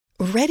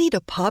Ready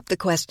to pop the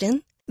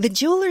question? The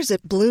jewelers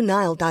at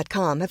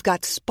BlueNile.com have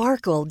got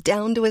sparkle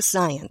down to a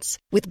science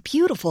with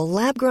beautiful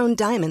lab-grown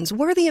diamonds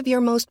worthy of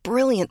your most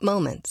brilliant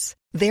moments.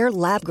 Their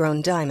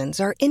lab-grown diamonds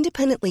are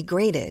independently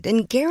graded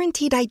and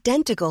guaranteed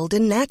identical to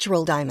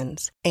natural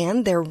diamonds,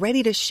 and they're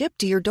ready to ship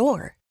to your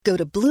door. Go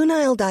to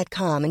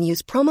BlueNile.com and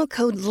use promo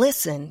code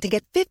LISTEN to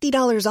get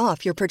 $50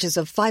 off your purchase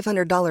of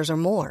 $500 or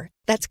more.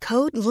 That's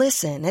code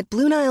LISTEN at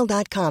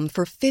BlueNile.com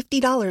for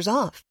 $50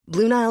 off.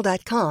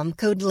 BlueNile.com,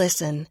 code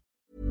LISTEN.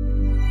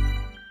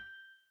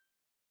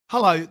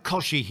 Hello,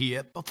 Koshi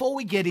here. Before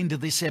we get into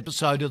this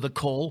episode of The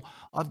Call,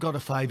 I've got a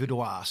favour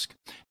to ask.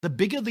 The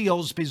bigger the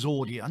AusBiz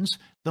audience,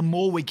 the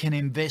more we can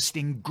invest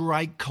in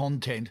great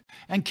content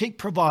and keep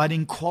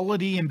providing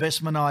quality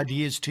investment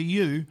ideas to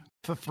you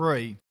for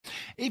free.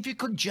 If you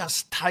could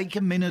just take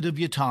a minute of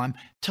your time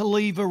to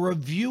leave a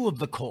review of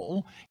The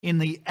Call in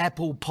the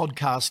Apple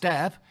Podcast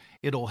app,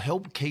 it'll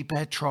help keep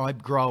our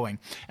tribe growing.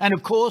 And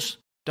of course,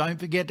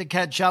 don't forget to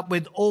catch up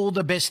with all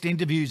the best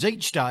interviews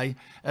each day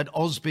at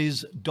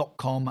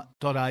ausbiz.com.au.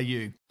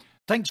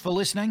 Thanks for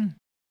listening.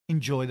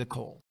 Enjoy the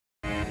call.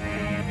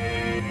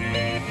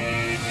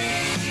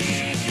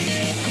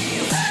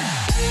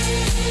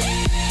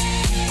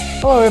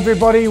 Hello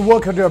everybody,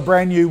 welcome to a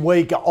brand new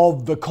week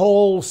of The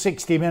Call,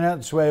 60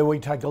 minutes where we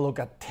take a look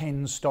at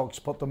 10 stocks,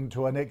 put them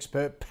to an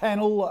expert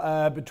panel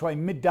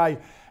between midday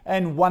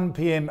and 1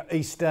 p.m.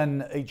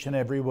 Eastern each and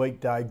every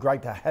weekday.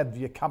 Great to have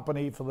your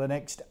company for the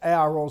next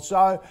hour or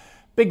so.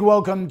 Big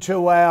welcome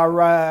to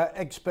our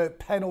expert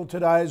panel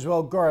today as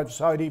well. Gaurav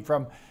Sodhi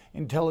from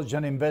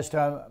Intelligent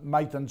Investor,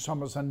 Mathan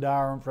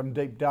Somasundaram from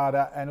Deep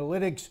Data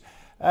Analytics.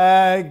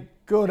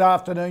 Good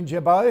afternoon to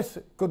you both.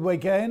 Good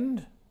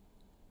weekend.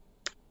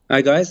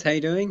 Hi guys, how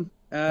you doing?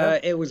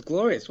 It was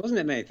glorious, wasn't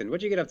it, Nathan? What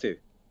did you get up to?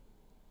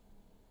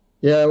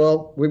 Yeah,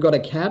 well, we've got a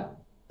cat.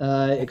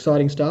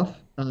 Exciting stuff.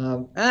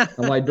 And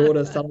my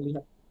daughter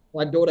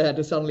had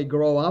to suddenly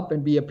grow up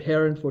and be a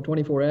parent for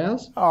 24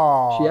 hours.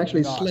 Oh, she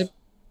actually nice. slept.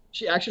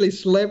 She actually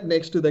slept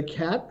next to the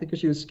cat because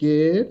she was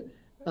scared.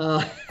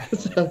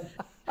 So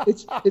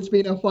it's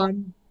been a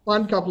fun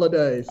couple of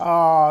days.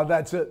 Oh,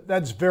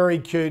 that's very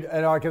cute,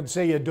 and I can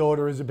see your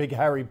daughter is a big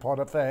Harry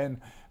Potter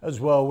fan as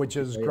well, which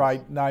is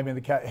great. Naming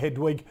the cat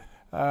Hedwig,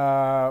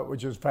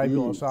 which is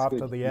fabulous after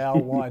good. the owl.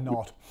 Why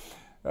not?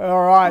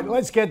 All right,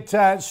 let's get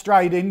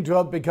straight into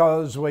it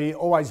because we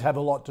always have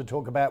a lot to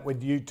talk about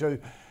with you two.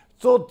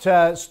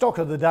 Thought stock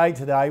of the day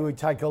today, we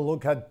take a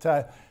look at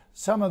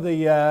some of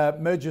the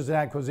mergers and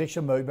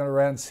acquisition movement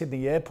around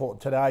Sydney Airport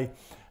today,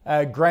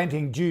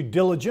 granting due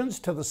diligence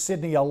to the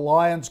Sydney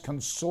Alliance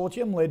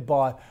Consortium led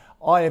by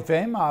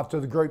IFM after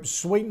the group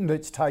sweetened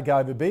its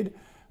takeover bid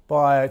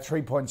by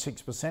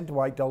 3.6% to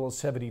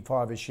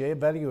 $8.75 a share,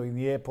 valuing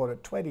the airport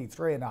at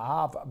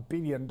 $23.5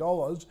 billion.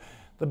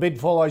 The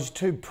bid follows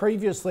two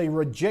previously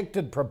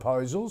rejected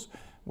proposals,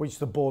 which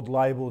the board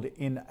labelled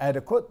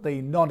inadequate.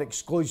 The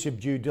non-exclusive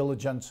due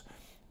diligence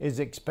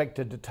is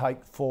expected to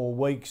take 4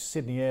 weeks.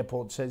 Sydney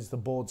Airport says the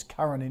board's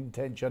current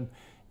intention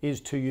is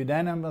to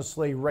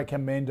unanimously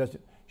recommend that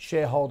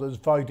shareholders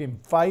vote in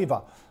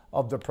favour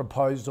of the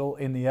proposal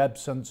in the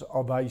absence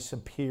of a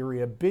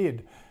superior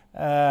bid.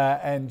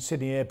 And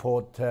Sydney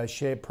Airport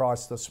share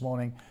price this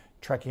morning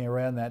tracking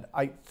around that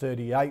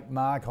 8.38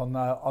 mark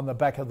on the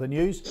back of the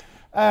news.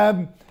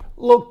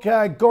 Look,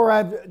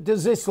 Gaurav,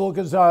 does this look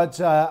as though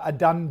it's a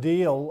done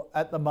deal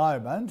at the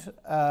moment?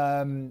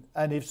 And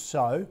if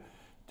so,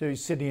 do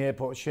Sydney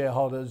Airport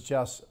shareholders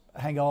just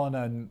hang on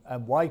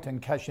and wait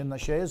and cash in the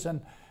shares?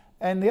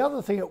 And the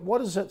other thing, what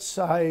does it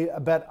say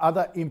about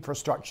other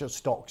infrastructure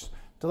stocks?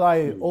 Do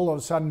they all of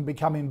a sudden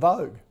become in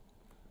vogue?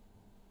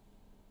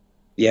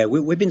 Yeah,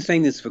 we've been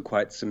saying this for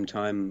quite some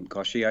time,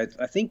 Koshi.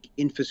 I think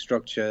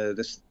infrastructure,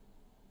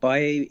 by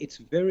its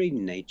very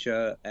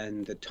nature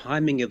and the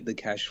timing of the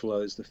cash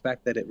flows, the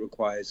fact that it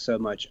requires so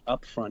much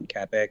upfront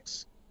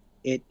capex,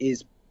 it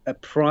is a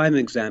prime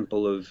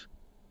example of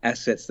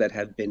assets that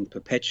have been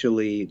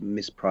perpetually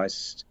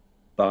mispriced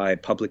by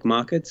public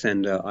markets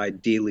and are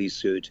ideally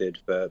suited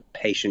for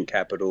patient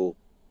capital,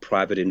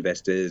 private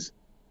investors,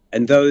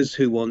 and those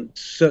who want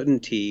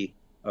certainty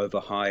over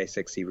high,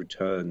 sexy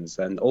returns.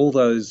 And all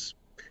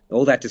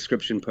that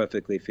description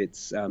perfectly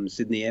fits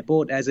Sydney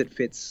Airport, as it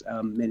fits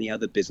many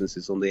other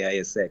businesses on the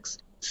ASX.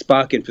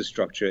 Spark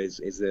Infrastructure is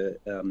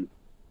an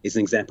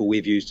example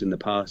we've used in the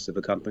past of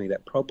a company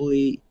that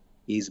probably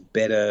is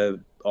better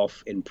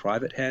off in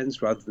private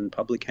hands rather than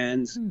public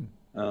hands,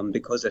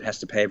 because it has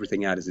to pay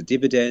everything out as a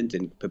dividend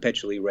and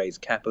perpetually raise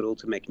capital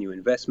to make new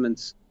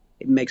investments.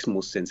 It makes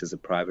more sense as a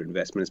private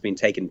investment. It's been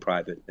taken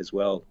private as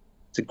well.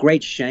 It's a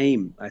great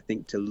shame, I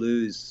think, to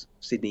lose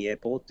Sydney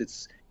Airport.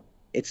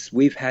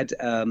 We've had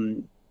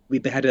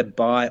to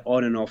buy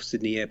on and off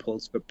Sydney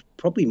airports for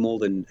probably more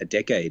than a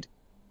decade,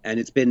 and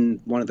it's been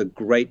one of the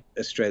great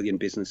Australian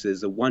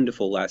businesses, a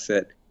wonderful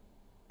asset.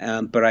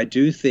 But I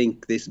do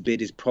think this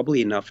bid is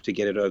probably enough to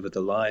get it over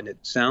the line. It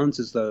sounds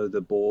as though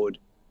the board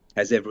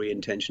has every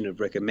intention of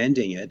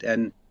recommending it,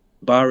 and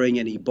barring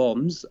any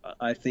bombs,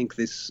 I think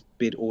this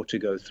bid ought to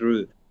go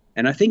through.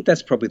 And I think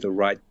that's probably the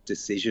right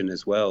decision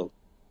as well.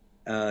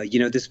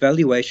 This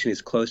valuation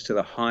is close to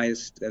the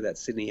highest that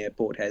Sydney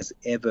Airport has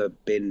ever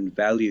been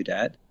valued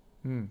at.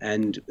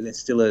 And there's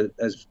still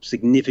a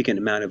significant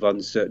amount of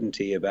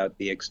uncertainty about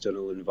the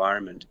external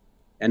environment.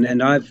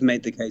 And I've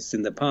made the case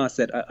in the past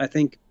that I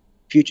think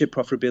future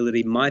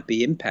profitability might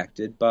be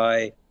impacted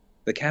by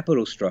the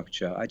capital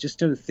structure. I just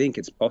don't think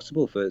it's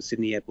possible for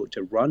Sydney Airport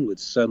to run with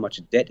so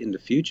much debt in the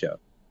future.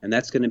 And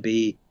that's going to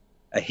be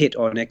a hit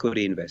on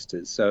equity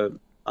investors. So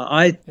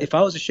if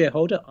I was a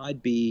shareholder,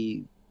 I'd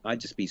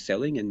just be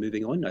selling and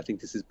moving on. I think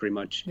this is pretty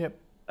much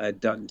a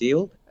done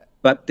deal.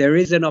 But there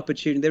is an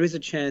opportunity, there is a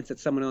chance that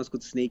someone else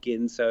could sneak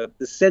in. So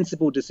the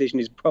sensible decision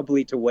is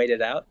probably to wait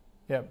it out.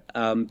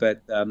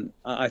 But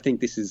I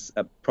think this is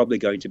probably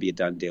going to be a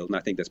done deal. And I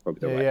think that's probably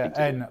the right thing to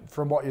do. And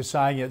from what you're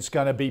saying, it's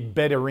going to be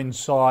better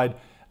inside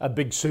a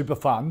big super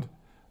fund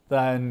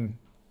than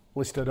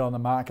listed on the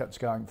markets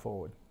going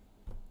forward.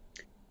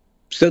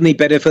 Certainly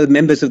better for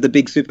members of the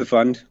big super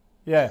fund.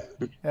 Yeah.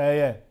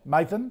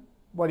 Nathan,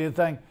 what do you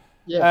think?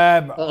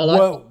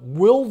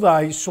 Will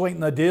they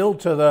sweeten the deal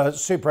to the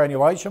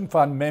superannuation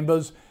fund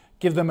members,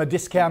 give them a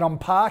discount on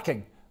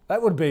parking?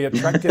 That would be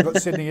attractive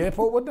at Sydney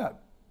Airport, wouldn't it?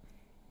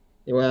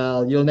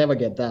 Well, you'll never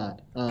get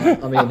that.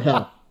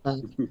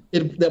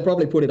 They'll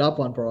probably put it up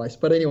on price.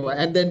 But anyway,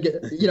 and then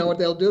what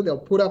they'll do? They'll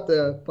put up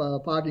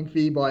the parking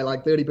fee by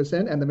like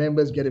 30%, and the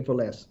members get it for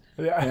less.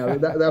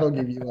 That'll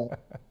give you a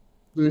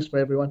boost for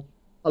everyone.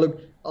 I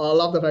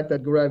love the fact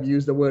that Gaurav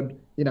used the word,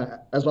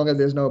 as long as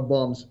there's no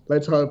bombs.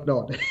 Let's hope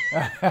not,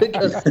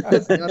 because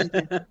that's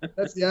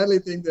the only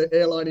thing the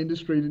airline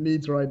industry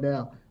needs right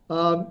now.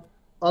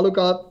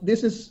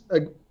 This is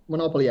a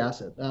monopoly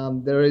asset.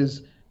 There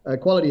is a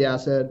quality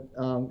asset.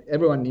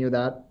 Everyone knew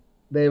that.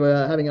 They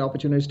were having an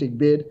opportunistic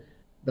bid.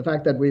 The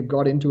fact that we've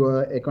got into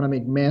an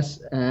economic mess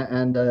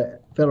and a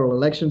federal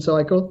election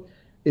cycle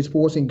is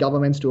forcing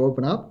governments to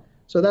open up.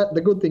 So that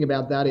the good thing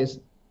about that is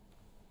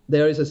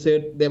there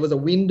was a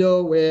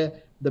window where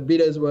the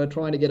bidders were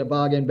trying to get a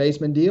bargain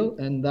basement deal,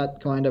 and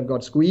that kind of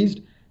got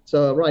squeezed.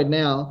 So right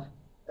now,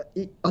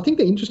 I think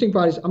the interesting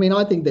part is,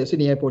 I think the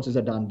Sydney Airports is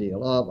a done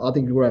deal. I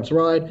think Gaurav's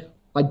right.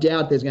 I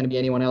doubt there's going to be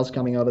anyone else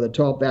coming over the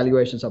top.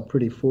 Valuations are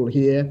pretty full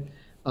here.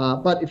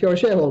 But if you're a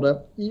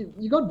shareholder,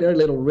 you got very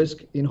little risk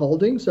in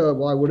holding, so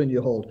why wouldn't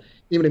you hold?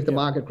 Even if the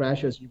market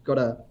crashes, you've got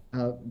to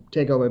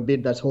take over a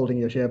bid that's holding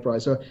your share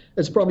price. So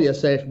it's probably a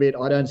safe bid.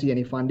 I don't see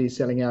any fundies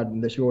selling out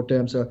in the short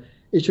term, so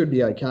it should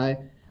be okay.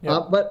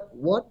 But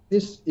what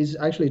this is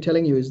actually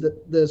telling you is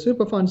that the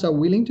super funds are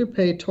willing to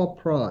pay top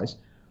price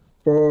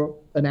for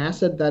an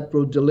asset that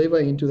will deliver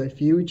into the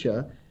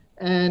future.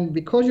 And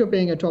because you're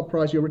paying a top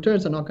price, your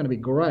returns are not going to be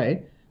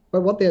great.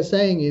 But what they're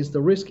saying is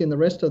the risk in the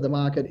rest of the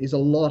market is a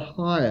lot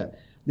higher.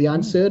 The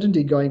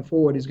uncertainty going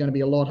forward is going to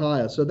be a lot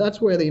higher. So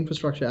that's where the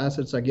infrastructure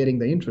assets are getting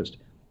the interest.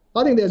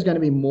 I think there's going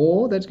to be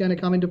more that's going to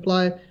come into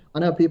play. I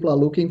know people are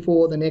looking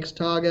for the next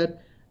target.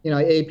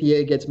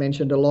 APA gets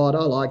mentioned a lot.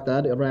 I like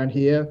that around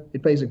here.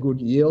 It pays a good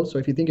yield. So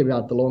if you think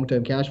about the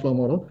long-term cash flow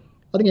model,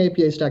 I think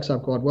APA stacks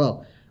up quite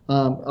well.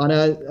 I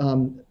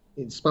know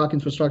Spark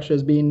Infrastructure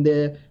has been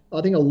there.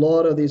 I think a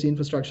lot of these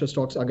infrastructure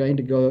stocks are going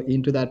to go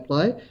into that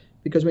play,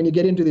 because when you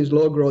get into this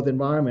low growth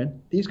environment,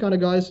 these kind of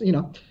guys,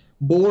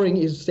 boring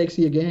is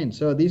sexy again.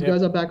 So these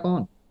guys are back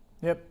on.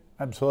 Yep,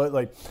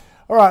 absolutely.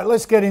 All right,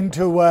 let's get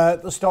into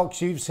the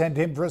stocks you've sent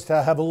in for us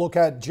to have a look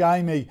at.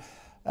 Jamie,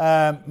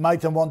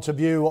 Nathan wants a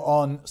view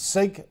on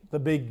Seek, the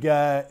big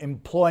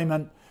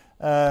employment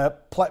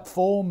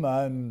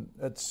platform.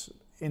 It's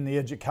in the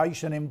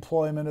education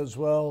employment as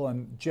well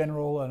and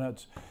general, and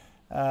it's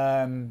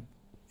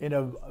in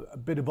a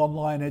bit of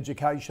online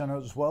education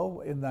as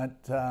well in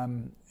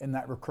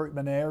that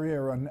recruitment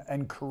area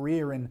and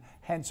career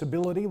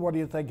enhanceability. What do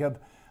you think of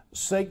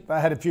Seek?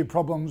 They had a few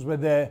problems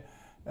with their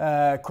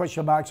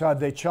question marks over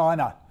their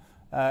China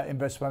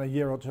investment a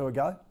year or two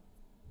ago.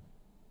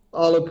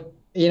 Oh, look,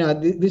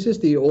 this is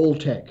the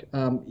old tech.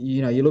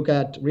 You look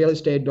at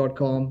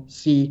realestate.com,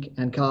 Seek,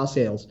 and car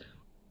sales.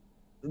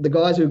 The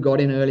guys who got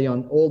in early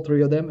on, all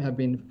three of them have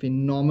been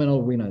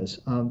phenomenal winners.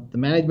 The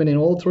management in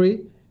all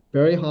three,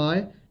 very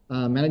high.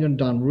 Management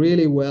done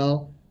really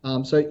well.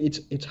 So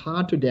it's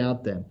hard to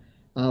doubt them.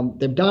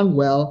 They've done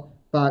well,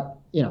 but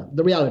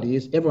the reality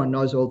is everyone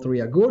knows all three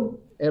are good.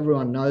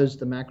 Everyone knows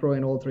the macro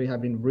in all three have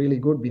been really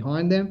good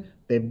behind them.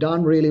 They've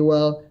done really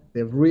well.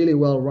 They've really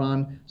well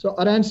run. So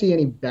I don't see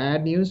any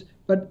bad news,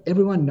 but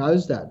everyone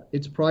knows that.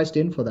 It's priced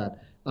in for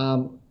that.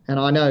 And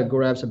I know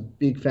Gaurav's a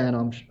big fan.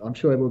 I'm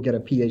sure we'll get a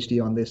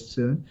PhD on this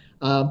soon.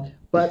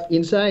 But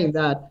in saying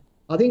that,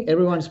 I think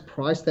everyone's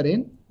priced that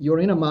in. You're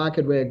in a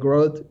market where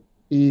growth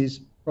is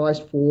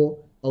priced for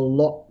a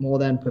lot more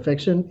than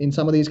perfection in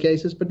some of these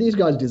cases, but these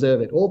guys deserve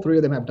it. All three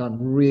of them have done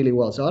really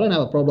well. So I don't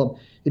have a problem.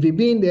 If you've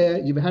been there,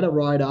 you've had a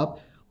ride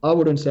up, I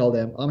wouldn't sell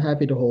them. I'm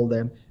happy to hold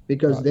them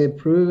because they've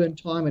proven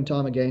time and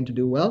time again to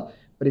do well.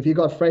 But if you've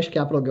got fresh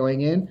capital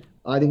going in,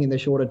 I think in the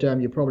shorter term,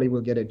 you probably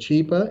will get it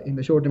cheaper. In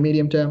the short to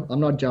medium term,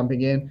 I'm not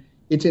jumping in.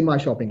 It's in my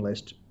shopping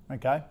list.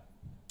 Okay.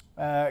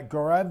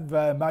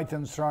 Gaurav,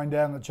 Nathan's throwing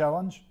down the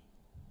challenge.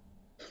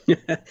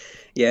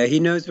 Yeah, he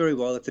knows very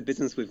well. It's a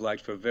business we've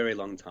liked for a very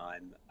long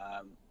time.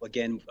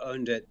 Again, we've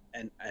owned it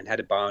and had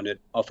a buy on it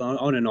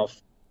on and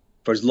off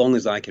for as long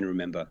as I can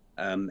remember.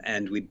 And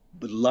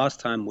the last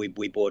time we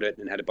bought it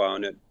and had a buy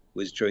on it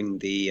was during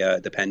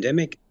the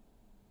pandemic.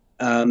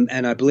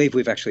 And I believe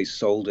we've actually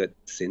sold it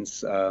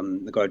since.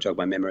 I've got to jog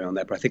my memory on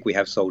that, but I think we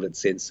have sold it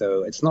since.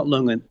 So it's no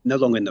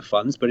longer in the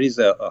funds, but it is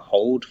a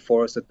hold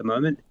for us at the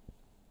moment.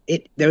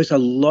 There's a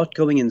lot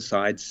going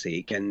inside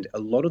Seek, and a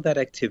lot of that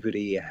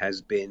activity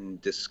has been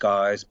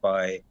disguised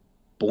by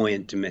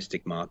buoyant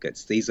domestic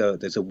markets. There's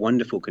a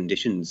wonderful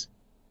conditions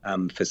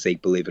for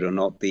Seek, believe it or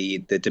not. The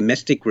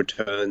domestic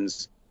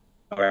returns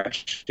are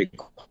actually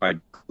quite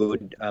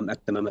good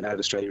at the moment out of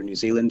Australia and New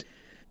Zealand,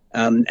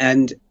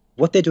 and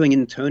what they're doing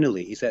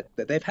internally is that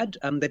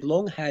they've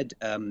long had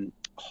a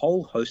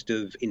whole host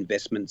of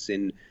investments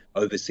in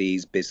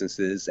overseas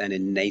businesses and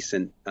in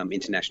nascent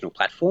international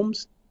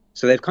platforms.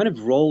 So they've kind of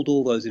rolled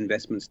all those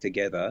investments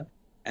together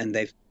and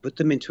they've put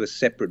them into a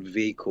separate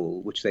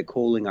vehicle, which they're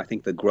calling, I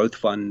think, the Growth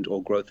Fund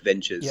or Growth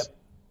Ventures.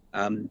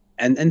 Yep.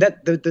 And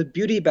that the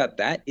beauty about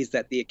that is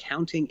that the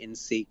accounting in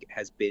Seek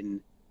has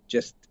been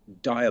just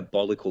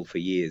diabolical for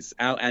years.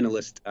 Our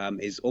analyst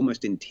is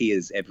almost in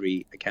tears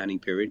every accounting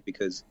period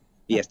because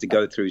he has to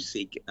go through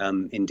Seek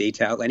in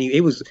detail, and he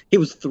was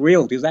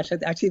thrilled. He was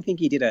actually think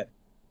he did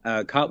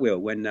a cartwheel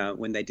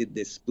when they did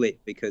this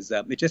split because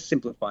it just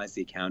simplifies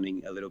the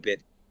accounting a little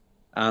bit.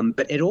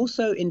 But it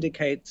also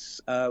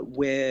indicates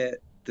where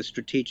the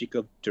strategic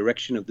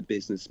direction of the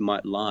business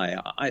might lie.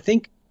 I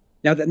think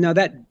now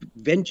that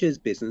ventures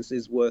business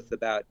is worth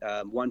about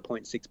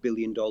 $1.6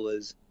 billion.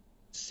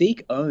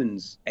 Seek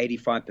owns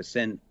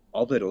 85%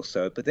 of it or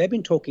so, but they've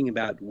been talking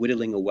about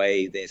whittling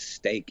away their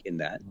stake in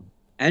that.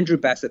 Andrew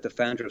Bassett, the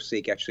founder of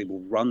Seek, actually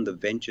will run the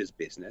ventures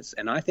business,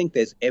 and I think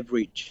there's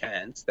every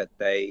chance that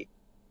they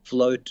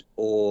float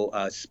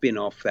or spin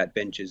off that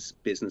ventures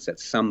business at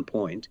some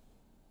point,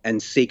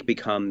 and Seek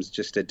becomes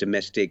just a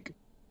domestic,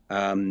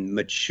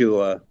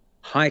 mature,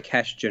 high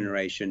cash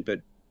generation,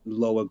 but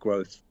lower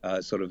growth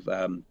sort of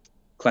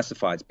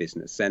classifieds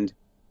business. And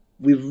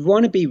we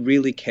want to be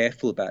really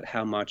careful about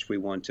how much we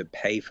want to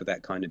pay for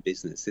that kind of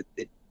business.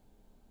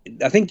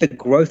 I think the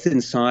growth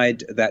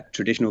inside that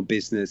traditional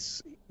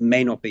business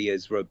may not be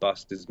as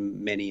robust as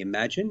many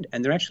imagined,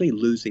 and they're actually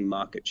losing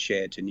market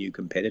share to new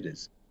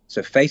competitors.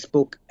 So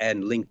Facebook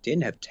and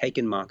LinkedIn have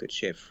taken market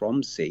share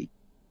from Seek.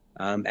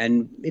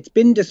 And it's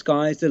been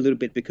disguised a little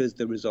bit because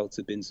the results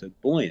have been so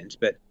buoyant.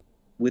 But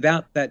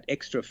without that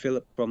extra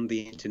fillip from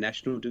the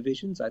international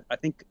divisions, I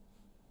think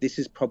this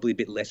is probably a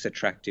bit less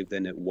attractive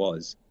than it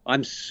was.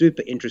 I'm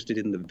super interested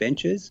in the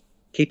ventures.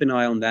 Keep an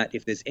eye on that.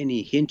 If there's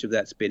any hint of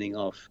that spinning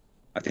off,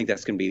 I think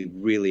that's going to be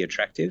really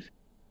attractive.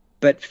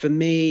 But for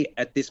me,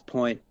 at this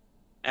point,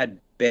 at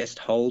best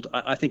hold,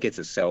 I think it's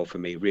a sell for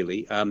me,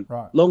 really.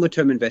 Right. Longer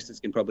term investors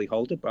can probably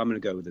hold it, but I'm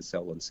going to go with a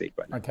sell on Seek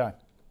right now. Okay.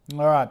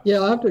 All right. Yeah,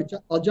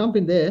 I'll jump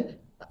in there.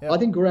 Yep. I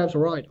think Gaurav's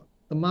right.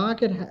 The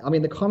market,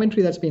 the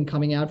commentary that's been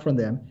coming out from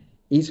them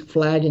is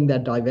flagging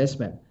that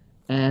divestment.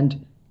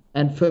 And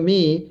for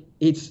me,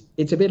 it's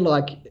a bit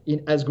like,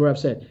 as Gaurav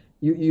said,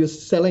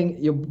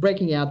 you're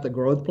breaking out the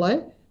growth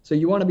play. So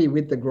you want to be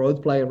with the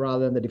growth play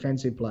rather than the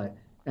defensive play.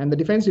 And the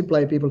defensive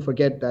play, people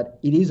forget that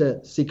it is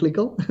a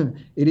cyclical,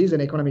 it is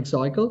an economic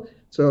cycle.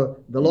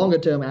 So the longer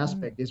term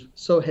aspect is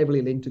so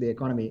heavily linked to the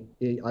economy.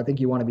 I think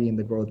you want to be in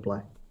the growth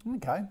play.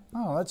 Okay.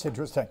 Oh, that's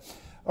interesting.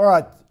 All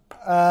right.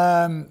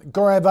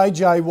 Gaurav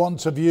AJ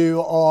wants a view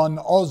on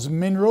Oz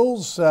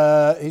Minerals.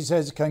 He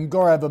says, can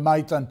Gaurav and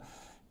Mathan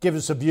give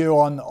us a view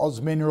on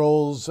Oz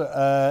Minerals?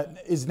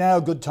 Is now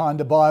a good time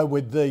to buy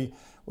with a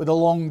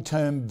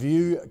long-term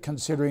view,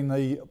 considering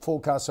the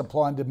forecast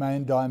supply and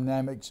demand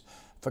dynamics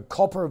for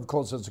copper? Of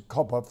course, it's a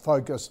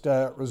copper-focused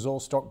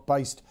resource stock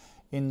based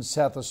in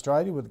South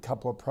Australia with a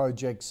couple of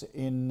projects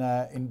in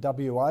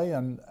WA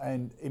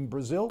and in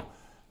Brazil.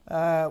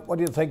 What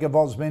do you think of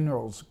Oz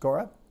Minerals,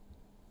 Gaurav?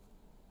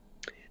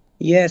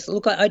 Yes,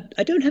 look, I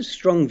don't have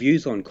strong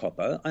views on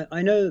copper.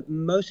 I know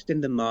most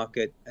in the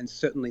market, and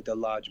certainly the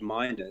large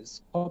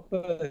miners,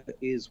 copper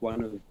is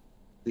one of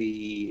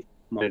the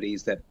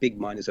commodities that big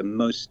miners are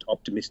most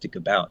optimistic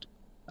about.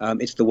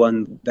 It's the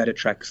one that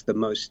attracts the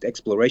most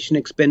exploration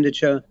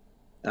expenditure,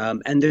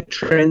 and the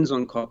trends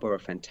on copper are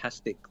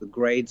fantastic. The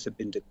grades have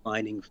been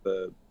declining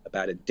for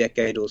about a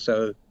decade or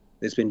so.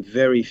 There's been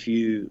very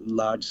few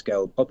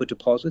large-scale copper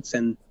deposits,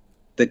 and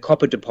the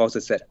copper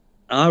deposits that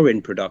are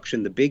in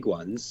production, the big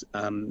ones,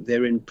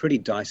 they're in pretty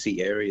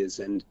dicey areas,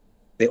 and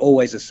they're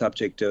always a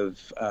subject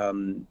of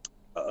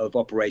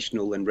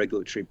operational and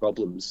regulatory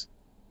problems.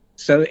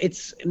 So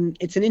it's an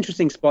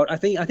interesting spot. I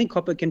think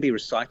copper can be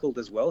recycled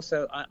as well.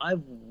 So I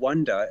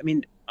wonder. I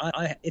mean,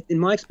 in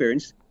my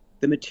experience,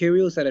 the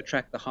materials that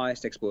attract the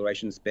highest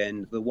exploration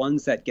spend, the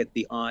ones that get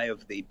the eye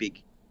of the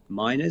big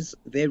miners,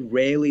 they're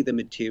rarely the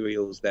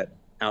materials that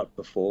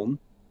outperform.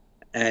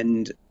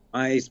 And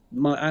my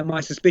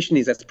suspicion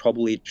is that's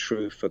probably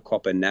true for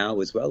copper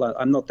now as well.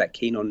 I'm not that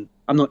keen on.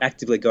 I'm not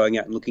actively going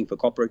out and looking for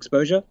copper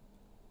exposure,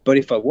 But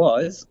if I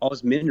was,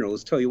 Oz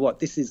Minerals, tell you what,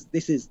 this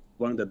is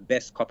one of the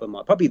best copper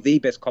mine, probably the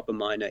best copper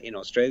miner in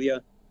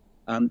Australia.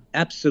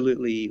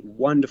 Absolutely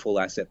wonderful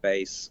asset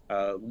base,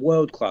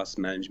 world-class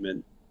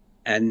management,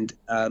 and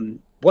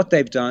what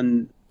they've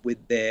done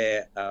with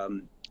their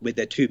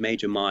two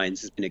major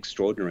mines has been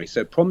extraordinary.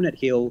 So Prominent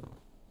Hill,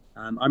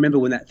 I remember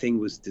when that thing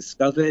was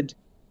discovered.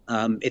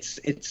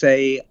 It's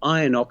a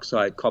iron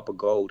oxide copper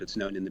gold. It's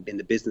known in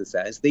the business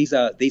as. These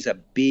are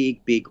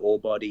big ore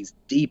bodies,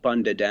 deep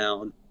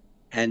underground,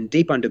 and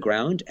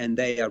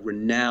they are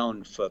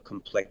renowned for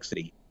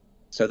complexity.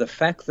 So the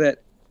fact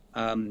that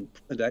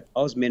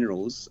Oz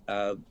Minerals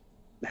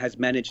has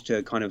managed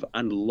to kind of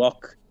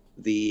unlock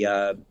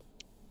the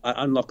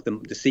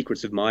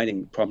secrets of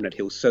mining Prominent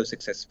Hill so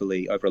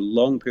successfully over a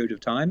long period of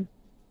time,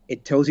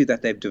 it tells you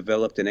that they've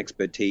developed an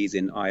expertise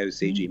in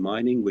IOCG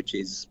mining, which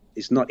is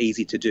not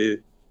easy to do.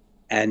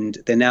 And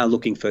they're now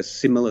looking for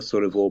similar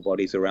sort of ore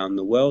bodies around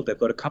the world. They've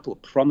got a couple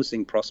of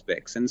promising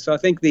prospects. And so I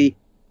think the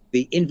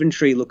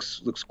inventory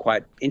looks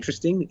quite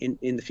interesting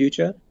in the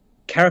future.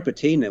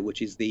 Carrapateena,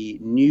 which is the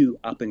new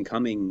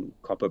up-and-coming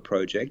copper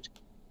project,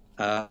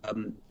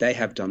 they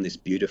have done this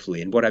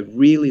beautifully. And what I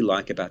really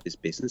like about this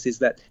business is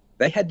that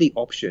they had the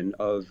option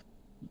of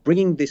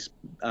bringing this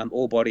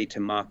ore body to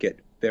market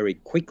very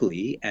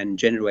quickly and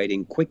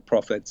generating quick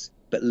profits,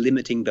 but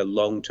limiting the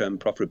long-term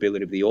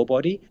profitability of the ore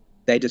body.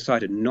 They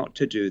decided not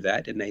to do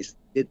that, and they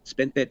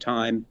spent their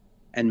time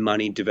and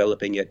money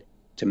developing it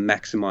to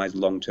maximize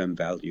long-term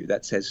value.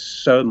 That says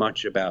so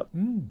much about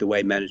the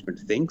way management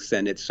thinks,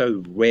 and it's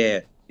so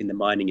rare in the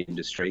mining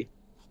industry.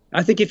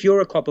 I think if you're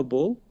a copper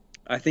bull,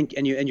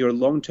 and you're a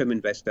long-term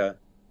investor,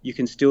 you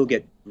can still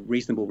get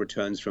reasonable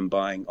returns from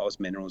buying Oz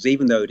Minerals,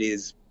 even though it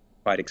is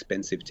quite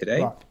expensive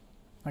today. Right.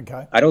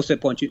 Okay. I'd also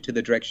point you to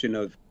the direction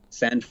of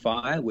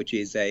Sandfire, which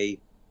is I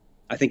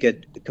think a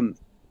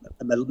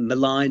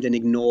maligned and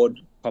ignored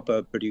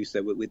copper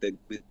producer with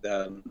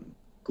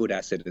good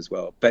asset as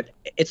well. But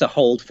it's a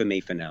hold for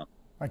me for now.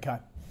 Okay.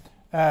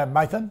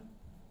 Mathan?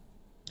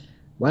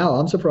 Wow,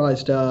 I'm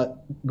surprised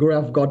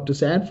Gaurav got to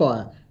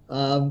Sandfire.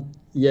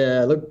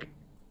 Yeah, look,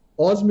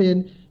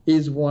 Osmin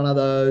is one of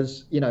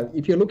those,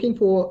 if you're looking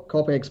for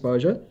copper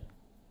exposure,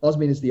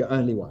 Osmin is the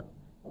only one.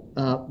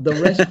 The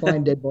rest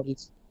find dead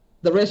bodies.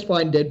 The rest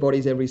find dead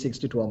bodies every 6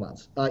 to 12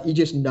 months. You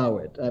just know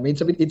it. I mean,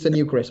 it's a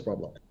Newcrest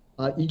problem.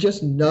 You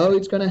just know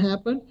it's going to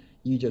happen.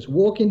 You just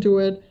walk into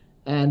it,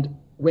 and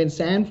when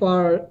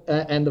Sandfire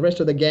and the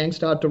rest of the gang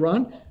start to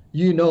run,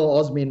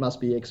 Osmin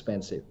must be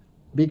expensive,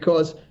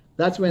 because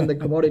that's when the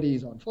commodity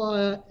is on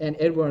fire and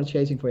everyone's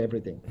chasing for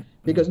everything,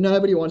 because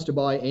nobody wants to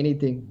buy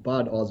anything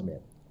but Osmin.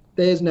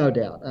 There's no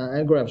doubt.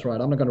 And Gaurav's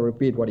right. I'm not going to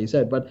repeat what he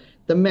said, but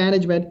the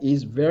management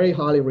is very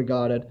highly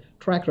regarded.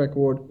 Track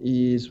record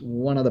is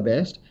one of the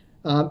best.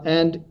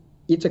 And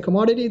it's a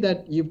commodity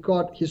that you've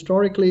got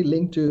historically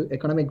linked to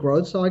economic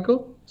growth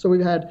cycle. So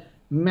we've had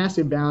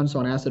massive bounce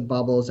on asset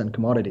bubbles and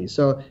commodities.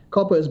 So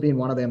copper has been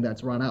one of them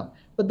that's run up.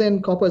 But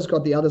then copper's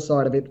got the other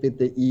side of it with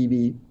the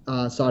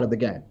EV side of the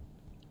game.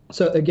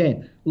 So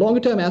again, longer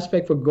term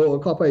aspect for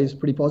gold, copper is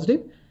pretty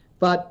positive.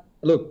 But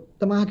look,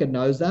 the market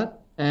knows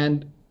that.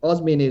 And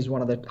Osmin is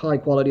one of the high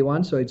quality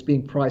ones. So it's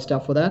being priced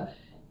up for that.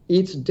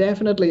 It's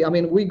definitely,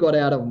 we got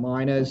out of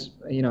miners,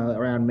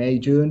 around May,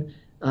 June.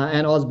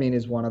 And Osmin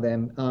is one of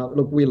them.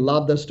 Look, we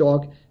love the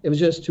stock. It was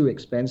just too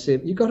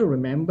expensive. You got to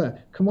remember,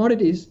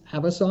 commodities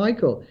have a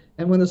cycle.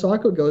 And when the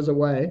cycle goes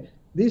away,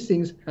 these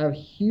things have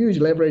huge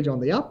leverage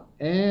on the up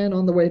and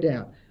on the way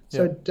down.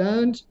 So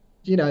don't,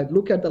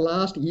 look at the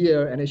last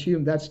year and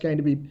assume that's going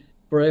to be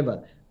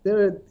forever.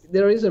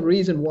 There is a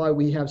reason why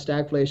we have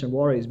stagflation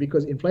worries,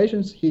 because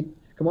inflation's hit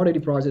commodity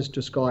prices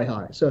to sky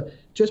high. So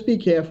just be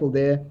careful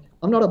there.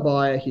 I'm not a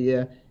buyer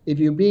here. If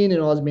you've been in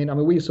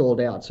Osmin, we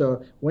sold out.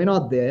 So we're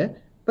not there.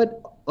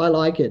 But I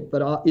like it.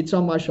 But it's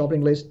on my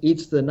shopping list.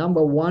 It's the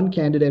number one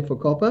candidate for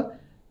copper,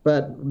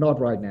 but not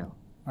right now.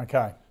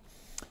 Okay.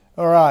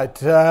 All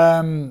right.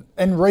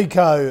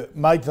 Enrico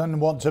Mathan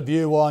wants a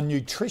view on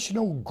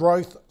nutritional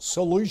growth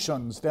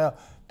solutions. Now,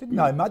 didn't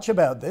know much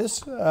about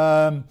this.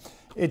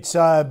 It's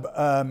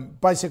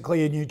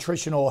basically a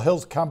nutritional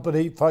health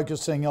company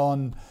focusing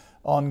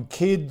on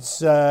kids.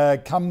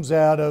 Comes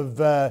out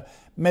of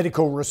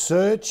medical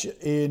research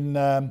in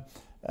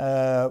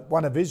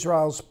one of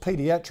Israel's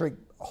pediatric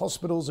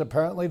hospitals.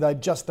 Apparently, they've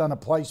just done a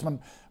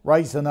placement,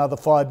 raised another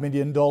 $5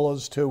 million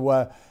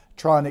to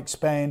try and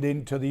expand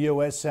into the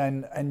US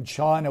and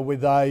China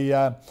with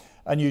a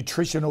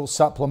nutritional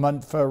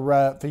supplement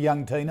for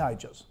young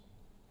teenagers.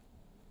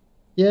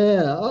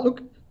 Yeah,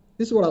 look,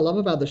 this is what I love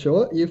about the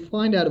show. You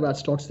find out about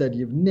stocks that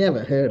you've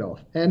never heard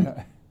of, and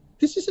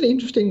this is an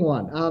interesting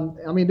one.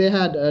 They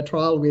had a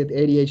trial with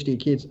ADHD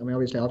kids.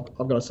 Obviously, I've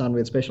got a son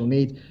with special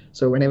needs,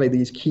 so whenever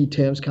these key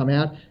terms come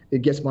out,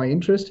 it gets my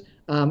interest.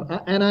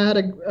 And I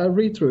had a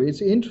read through.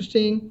 It's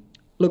interesting.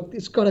 Look,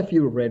 it's got a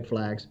few red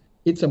flags.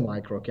 It's a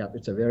micro cap.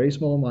 It's a very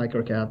small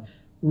micro cap,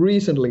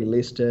 recently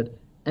listed,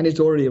 and it's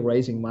already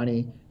raising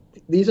money.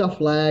 These are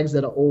flags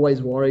that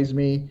always worries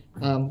me.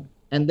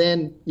 And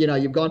then,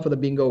 you've gone for the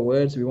bingo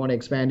words. We want to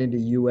expand into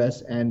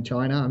US and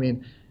China. I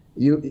mean,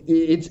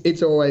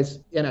 it's always,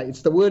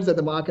 it's the words that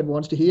the market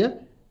wants to hear.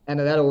 And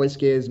that always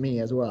scares me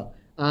as well.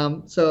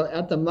 So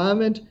at the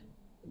moment,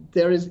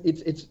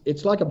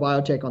 it's like a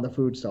biotech on the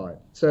food side.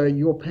 So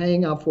you're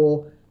paying up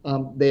for,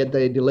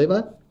 they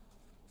deliver.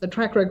 The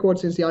track record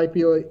since the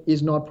IPO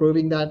is not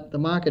proving that. The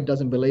market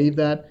doesn't believe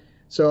that.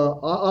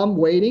 So I'm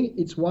waiting.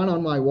 It's one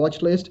on my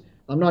watch list.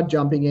 I'm not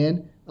jumping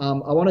in. I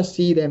want to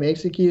see them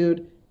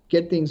execute,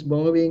 get things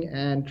moving,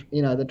 and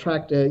the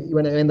tractor,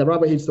 when the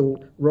rubber hits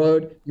the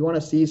road, you want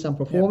to see some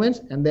performance,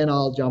 and then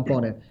I'll jump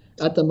on it.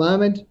 At the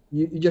moment,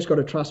 you just got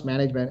to trust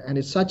management, and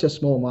it's such a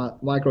small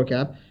micro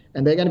cap,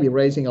 and they're going to be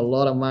raising a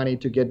lot of money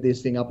to get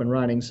this thing up and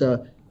running.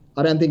 So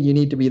I don't think you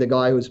need to be the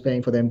guy who's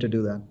paying for them to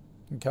do that.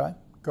 Okay,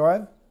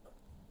 Gaurav?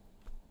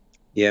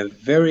 Yeah,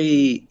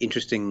 very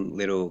interesting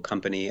little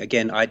company.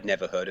 Again, I'd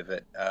never heard of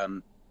it.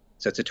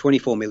 So it's a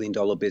 $24 million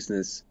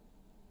business.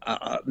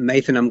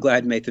 Mathan, I'm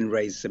glad Mathan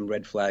raised some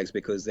red flags,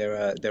 because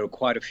there are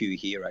quite a few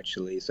here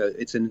actually. So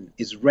it's an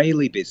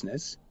Israeli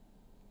business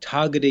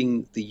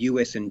targeting the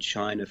US and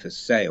China for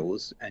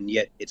sales, and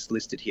yet it's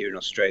listed here in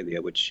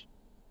Australia, which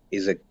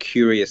is a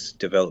curious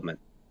development.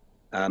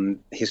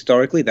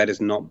 Historically, that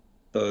does not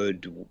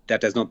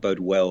bode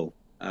well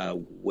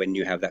when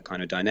you have that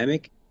kind of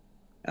dynamic.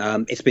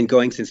 It's been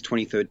going since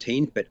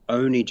 2013, but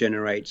only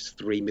generates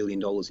 $3 million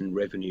in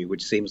revenue,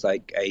 which seems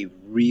like a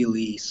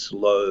really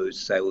slow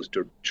sales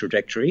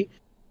trajectory,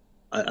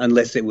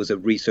 unless it was a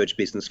research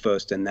business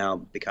first and now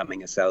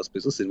becoming a sales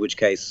business, in which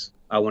case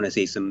I want to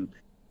see some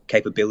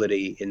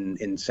capability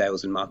in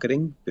sales and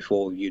marketing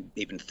before you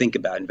even think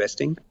about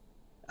investing.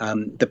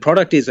 The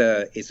product is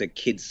a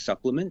kid's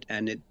supplement,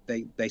 and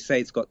they say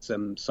it's got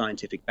some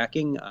scientific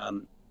backing.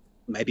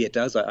 Maybe it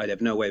does. I have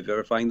no way of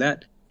verifying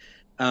that.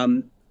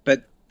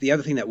 But the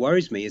other thing that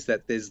worries me is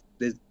that there's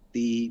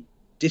the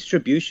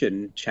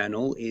distribution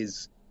channel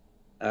is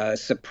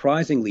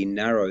surprisingly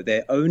narrow.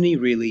 They're only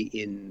really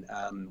in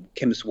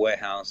Chemist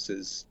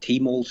Warehouse's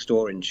Tmall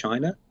store in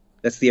China.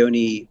 That's the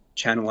only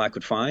channel I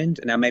could find.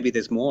 Now, maybe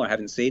there's more. I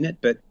haven't seen it.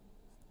 But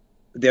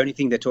the only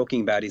thing they're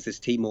talking about is this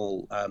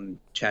Tmall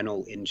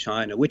channel in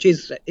China, which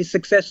is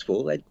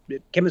successful.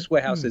 Chemist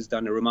Warehouse has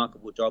done a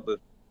remarkable job of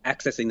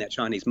accessing that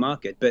Chinese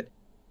market. But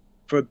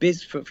for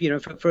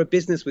a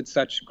business with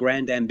such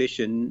grand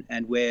ambition,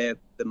 and where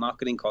the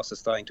marketing costs are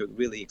starting to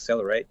really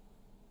accelerate,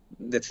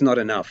 that's not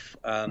enough.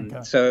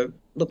 Okay. So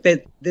look,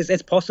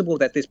 it's possible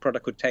that this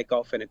product could take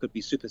off and it could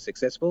be super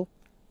successful,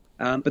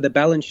 but the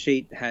balance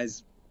sheet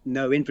has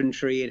no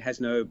inventory, it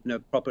has no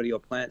property or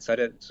plant.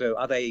 So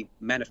are they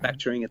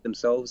manufacturing it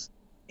themselves?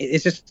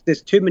 It's just,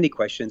 there's too many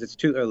questions. It's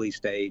too early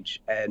stage,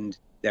 and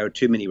there are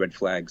too many red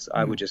flags.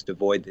 I would just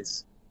avoid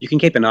this. You can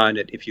keep an eye on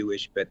it if you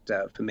wish, but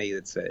for me,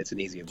 it's an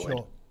easy avoid.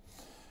 Sure.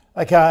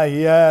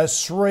 Okay,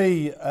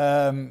 Sri,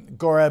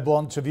 Gaurav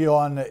wants a view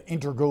on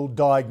Integral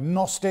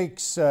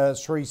Diagnostics.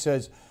 Sri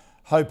says,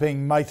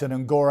 hoping Mathan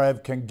and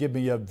Gaurav can give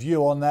me a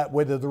view on that,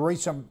 whether the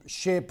recent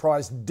share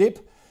price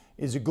dip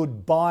is a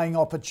good buying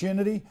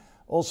opportunity.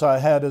 Also,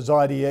 how does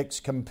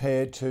IDX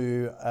compare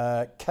to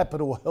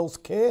Capital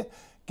Healthcare,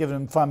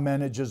 given fund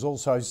managers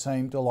also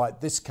seem to like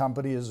this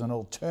company as an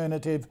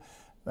alternative?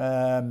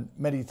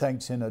 Many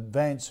thanks in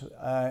advance.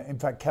 In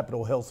fact,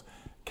 Capital Health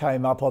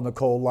came up on the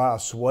call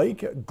last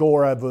week.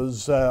 Gaurav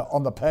was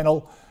on the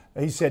panel.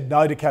 He said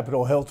no to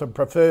Capital Health and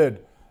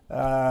preferred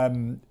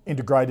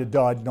integrated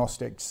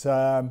diagnostics.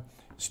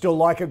 Still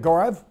like it,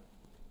 Gaurav?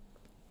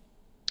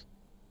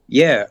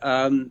 Yeah,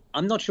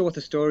 I'm not sure what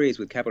the story is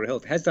with Capital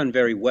Health. It has done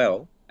very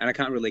well, and I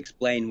can't really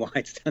explain why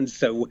it's done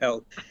so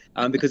well,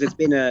 because it's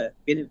been a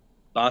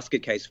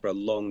basket case for a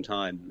long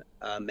time,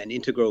 and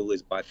Integral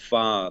is by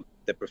far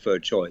the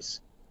preferred choice.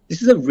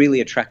 This is a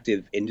really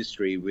attractive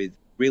industry with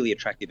really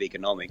attractive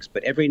economics,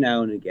 but every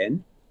now and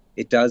again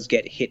it does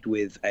get hit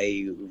with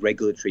a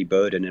regulatory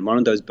burden, and one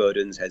of those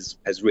burdens has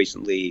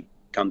recently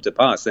come to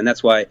pass, and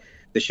that's why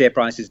the share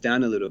price is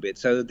down a little bit.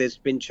 So there's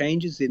been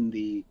changes in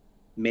the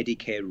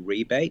Medicare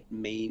rebate,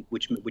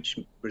 which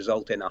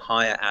result in a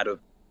higher out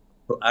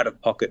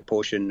of pocket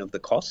portion of the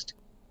cost,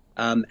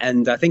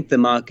 and I think the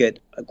market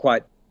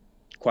quite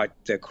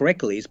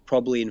correctly is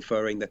probably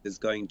inferring that there's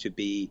going to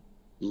be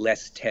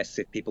less tests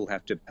if people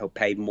have to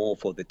pay more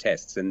for the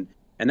tests, and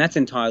that's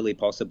entirely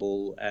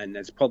possible, and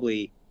that's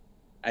probably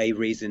a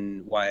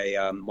reason why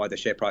the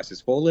share price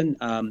has fallen.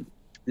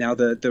 Now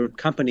the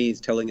company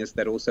is telling us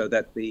that also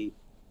that the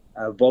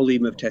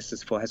volume of tests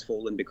has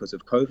fallen because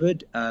of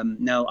COVID.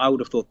 Now I would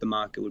have thought the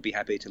market would be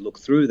happy to look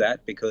through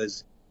that,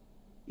 because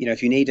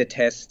if you need a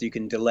test, you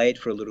can delay it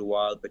for a little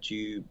while, but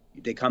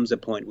there comes a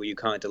point where you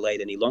can't delay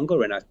it any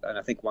longer, and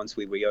I think once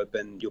we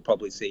reopen, you'll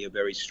probably see a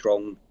very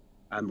strong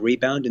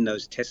rebound in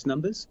those test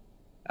numbers.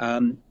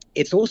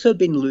 It's also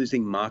been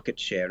losing market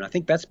share, and I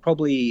think that's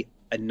probably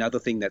another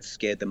thing that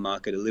scared the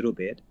market a little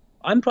bit.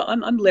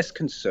 I'm less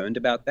concerned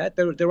about that.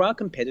 There are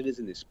competitors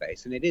in this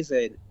space, and it is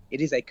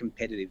a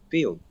competitive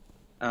field.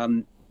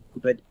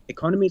 But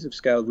economies of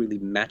scale really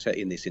matter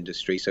in this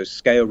industry, so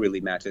scale really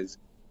matters.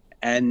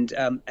 And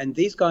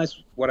these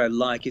guys, what I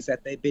like is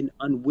that they've been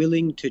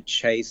unwilling to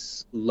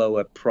chase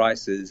lower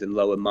prices and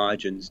lower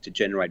margins to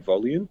generate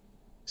volume.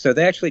 So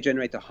they actually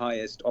generate the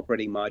highest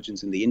operating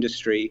margins in the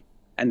industry,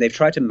 and they've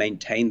tried to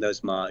maintain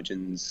those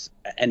margins.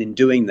 And in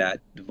doing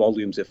that, the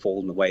volumes have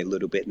fallen away a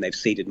little bit, and they've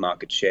ceded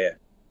market share.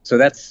 So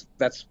there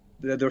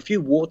are a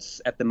few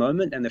warts at the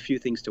moment and a few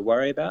things to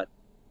worry about.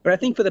 But I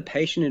think for the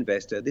patient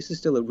investor, this is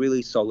still a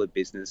really solid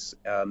business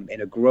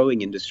in a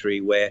growing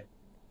industry where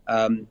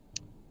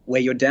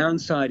your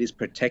downside is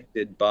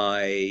protected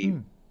by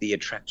the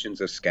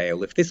attractions of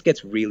scale. If this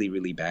gets really,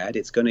 really bad,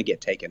 it's going to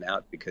get taken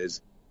out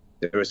because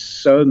there are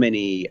so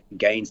many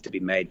gains to be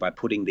made by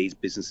putting these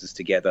businesses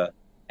together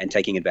and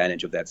taking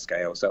advantage of that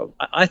scale. So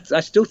I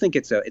still think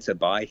it's a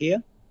buy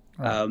here,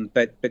 right.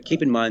 But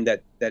keep in mind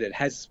that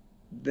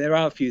there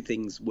are a few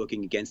things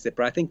working against it.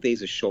 But I think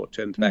these are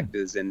short-term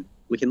factors, and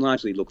we can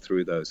largely look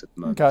through those at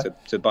the moment. Okay.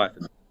 So buy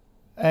them.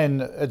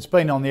 And it's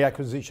been on the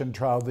acquisition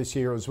trail this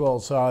year as well,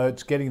 so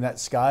it's getting that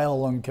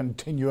scale and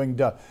continuing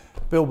to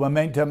build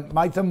momentum.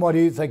 Nathan, what do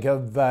you think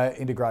of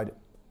Integrated?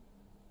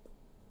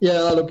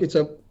 Yeah, look, it's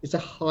a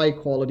high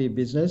quality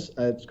business.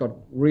 It's got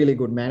really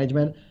good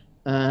management.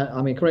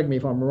 I mean, correct me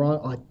if I'm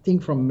wrong. I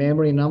think from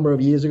memory, a number of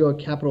years ago,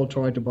 Capital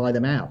tried to buy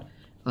them out.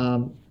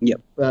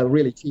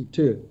 Really cheap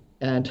too,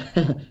 and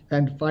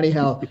funny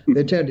how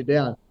they turned it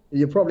down.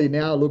 You probably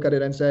now look at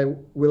it and say,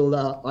 will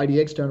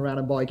IDX turn around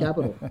and buy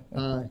Capital?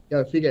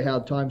 Figure how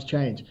times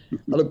change.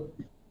 Look,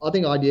 I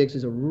think IDX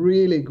is a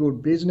really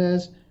good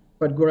business,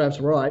 but Gaurav's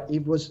right,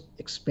 it was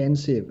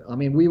expensive. I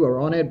mean, we were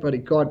on it, but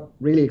it got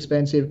really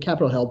expensive.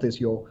 Capital Health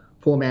is your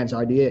poor man's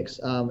IDX.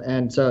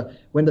 And so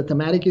when the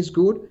thematic is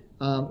good,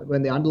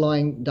 when the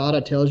underlying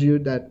data tells you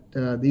that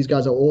these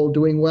guys are all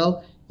doing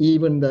well,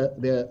 even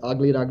the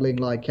ugly duckling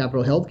like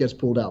Capital Health gets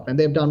pulled up, and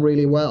they've done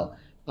really well.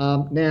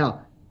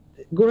 Now,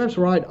 Gaurav's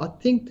right. I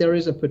think there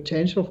is a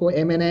potential for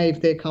M&A if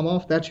they come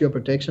off. That's your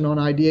protection on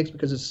IDX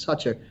because it's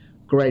such a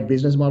great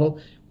business model.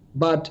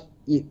 But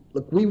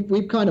look,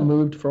 we've kind of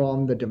moved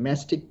from the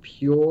domestic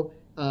pure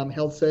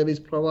health service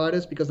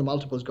providers because the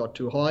multiples got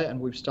too high, and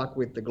we've stuck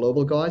with the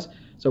global guys.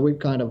 So we've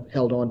kind of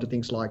held on to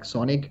things like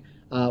Sonic,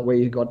 where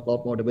you've got a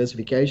lot more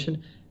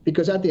diversification.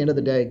 Because at the end of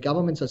the day,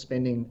 governments are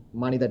spending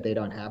money that they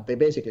don't have. They're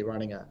basically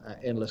running an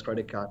endless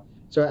credit card.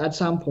 So at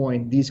some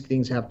point, these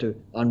things have to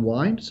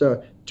unwind.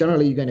 So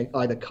generally, you're going to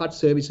either cut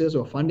services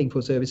or funding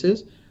for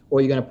services,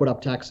 or you're going to put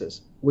up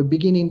taxes. We're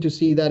beginning to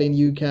see that in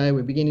UK.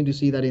 We're beginning to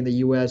see that in the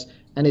US,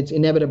 and it's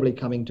inevitably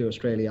coming to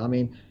Australia. I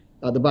mean,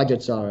 the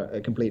budgets are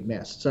a complete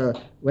mess. So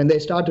when they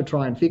start to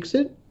try and fix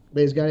it,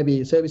 there's going to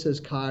be services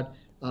cut.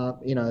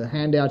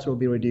 Handouts will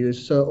be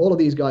reduced. So all of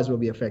these guys will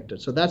be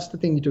affected. So that's the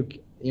thing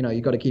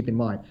you got to keep in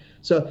mind.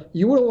 So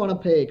you wouldn't want to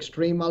pay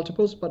extreme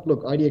multiples, but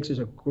look, IDX is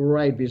a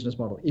great business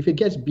model. If it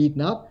gets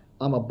beaten up,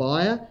 I'm a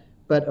buyer,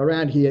 but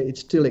around here,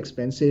 it's still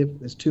expensive.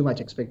 There's too much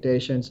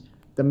expectations.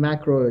 The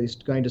macro is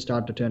going to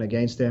start to turn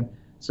against them.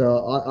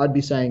 So I'd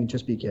be saying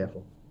just be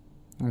careful.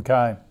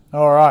 Okay.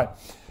 All right.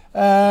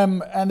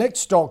 Our next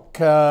stock,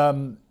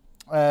 Nathan,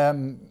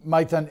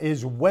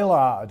 is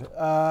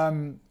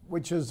Wellard,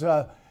 which is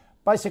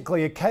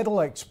basically a cattle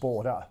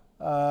exporter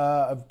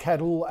of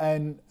cattle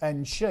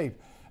and sheep.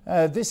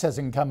 This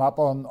hasn't come up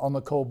on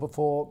the call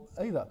before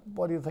either.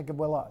 What do you think of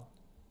Wellard?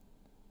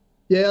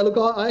 Yeah, look,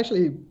 I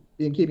actually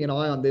been keeping an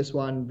eye on this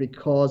one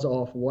because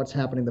of what's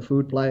happening in the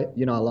food play.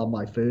 You know, I love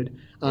my food.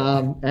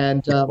 Well,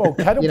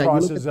 cattle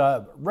prices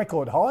are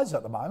record highs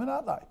at the moment,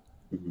 aren't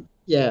they?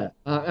 Yeah,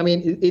 I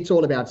mean, it's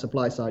all about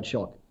supply side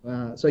shock.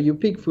 So you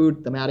pick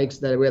food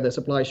thematics where the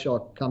supply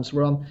shock comes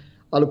from.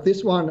 Look,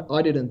 this one,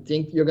 I didn't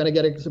think you're going to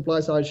get a supply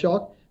side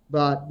shock,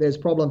 but there's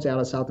problems out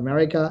of South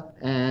America,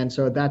 and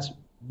so that's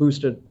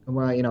boosted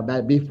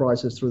beef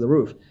prices through the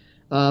roof.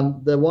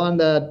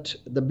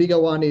 The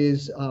bigger one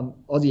is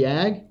Aussie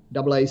Ag,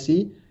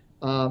 AAC.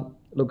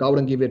 Look, I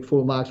wouldn't give it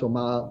full marks for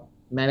my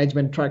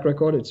management track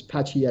record. It's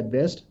patchy at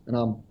best, and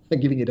I'm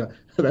giving it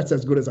that's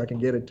as good as I can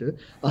get it to.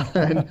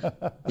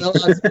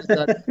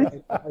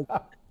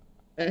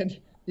 And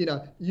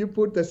you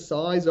put the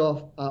size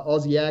of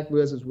Aussie Ag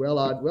versus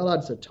Wellard.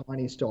 Wellard's a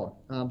tiny stock.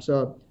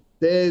 So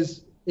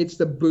it's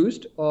the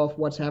boost of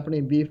what's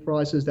happening in beef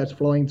prices that's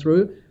flowing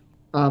through.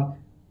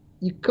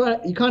 You kind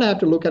of have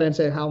to look at it and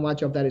say how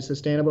much of that is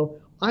sustainable.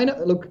 I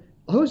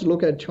always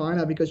look at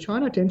China because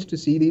China tends to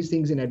see these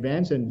things in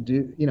advance and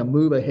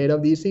move ahead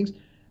of these things.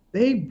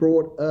 They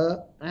brought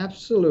an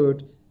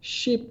absolute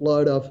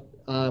shipload of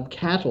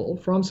cattle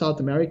from South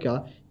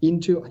America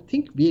into, I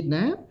think,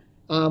 Vietnam,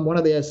 one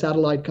of their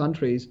satellite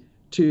countries,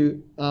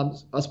 to,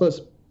 I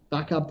suppose,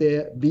 back up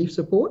their beef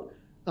support.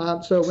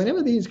 So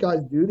whenever these guys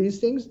do these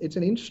things, it's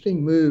an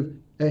interesting move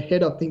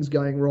ahead of things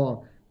going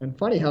wrong. And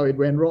funny how it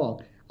went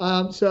wrong.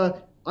 So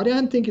I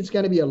don't think it's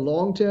going to be a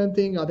long-term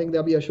thing. I think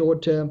there'll be a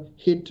short-term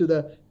hit to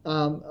the,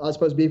 I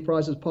suppose, beef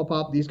prices pop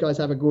up. These guys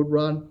have a good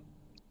run,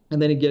 and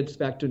then it gets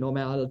back to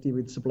normality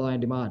with supply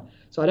and demand.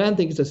 So I don't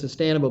think it's a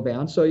sustainable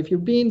bounce. So if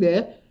you've been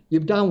there,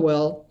 you've done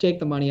well, take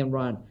the money and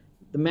run.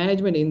 The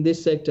management in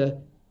this sector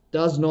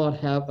does not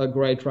have a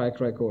great track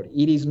record.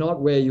 It is not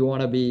where you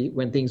want to be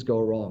when things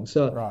go wrong.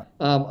 So Right.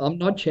 I'm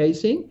not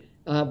chasing,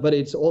 but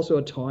it's also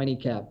a tiny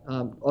cap.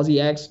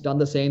 Aussie Ag's done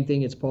the same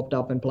thing. It's popped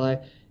up in play.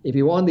 If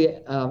you want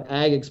the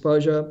ag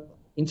exposure,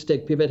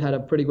 Incitec Pivot had a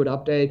pretty good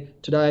update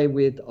today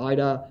with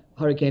Ida.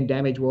 Hurricane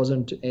damage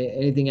wasn't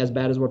anything as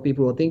bad as what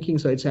people were thinking,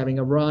 so it's having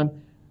a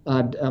run.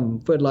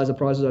 Fertilizer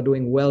prices are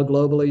doing well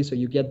globally, so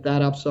you get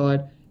that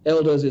upside.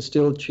 Elders is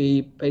still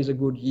cheap, pays a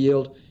good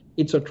yield.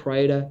 It's a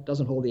trader,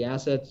 doesn't hold the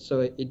assets,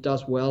 so it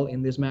does well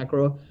in this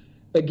macro.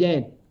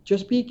 Again,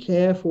 just be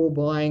careful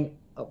buying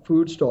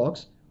food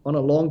stocks on a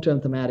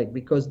long-term thematic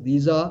because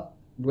these are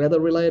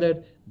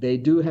weather-related. They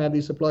do have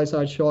these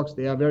supply-side shocks.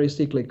 They are very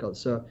cyclical,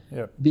 so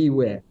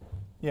beware.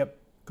 Yep.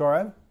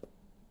 Gaurav?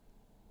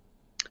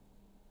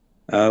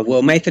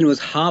 Well, Mathan was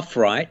half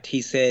right.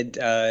 He said,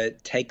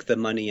 take the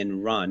money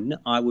and run.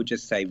 I would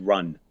just say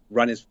run.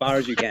 Run as far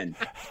as you can.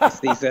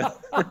 These are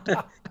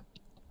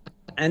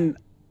and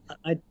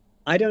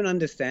I don't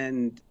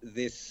understand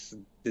this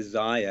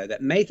desire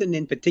that Mathan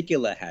in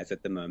particular has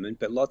at the moment,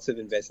 but lots of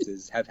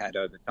investors have had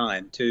over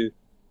time to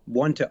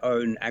want to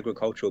own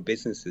agricultural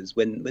businesses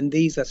when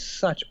these are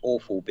such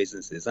awful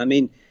businesses. I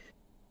mean,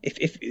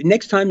 if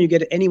next time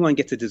anyone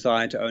gets a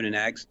desire to own an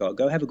ag stock,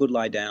 go have a good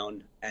lie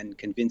down and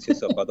convince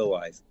yourself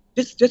otherwise.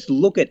 Just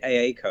look at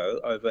AACo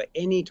over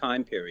any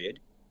time period.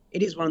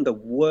 It is one of the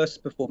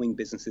worst performing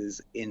businesses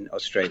in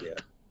Australia,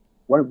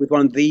 with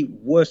one of the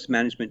worst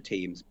management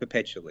teams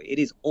perpetually. It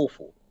is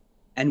awful.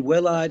 And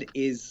Wellard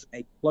is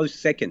a close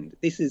second.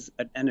 This is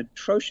an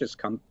atrocious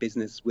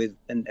business with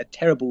a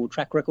terrible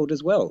track record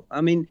as well.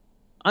 I mean,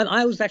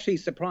 I was actually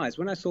surprised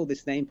when I saw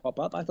this name pop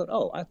up. I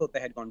thought they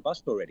had gone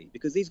bust already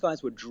because these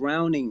guys were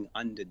drowning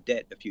under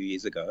debt a few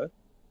years ago.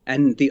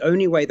 And the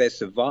only way they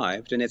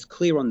survived, and it's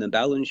clear on the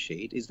balance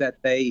sheet, is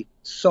that they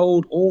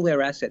sold all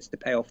their assets to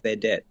pay off their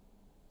debt.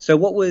 So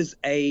what was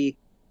a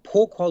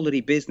poor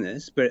quality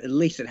business, but at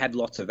least it had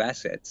lots of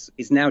assets,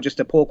 is now just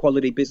a poor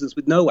quality business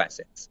with no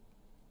assets.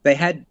 They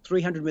had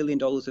 $300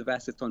 million of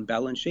assets on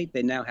balance sheet.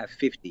 They now have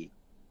 50.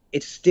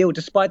 It's still,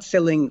 despite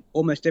selling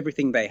almost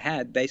everything they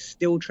had, they're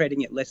still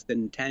trading at less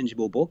than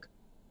tangible book.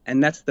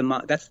 And that's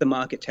the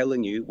market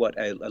telling you what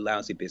a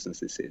lousy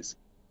business this is.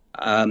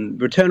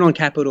 Return on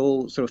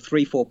capital, sort of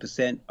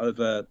 3-4%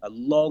 over a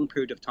long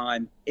period of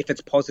time, if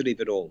it's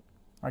positive at all.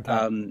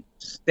 Okay.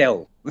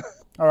 Sell.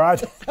 All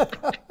right.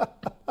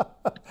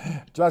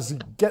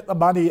 Just get the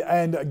money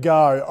and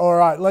go. All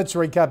right, let's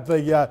recap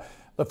the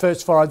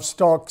first 5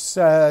 stocks.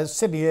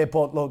 Sydney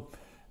Airport,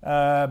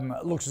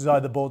 looks as though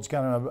the board's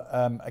going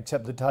to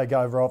accept the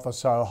takeover offer,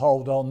 so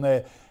hold on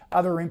there.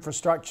 Other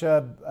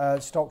infrastructure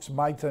stocks,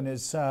 Mathan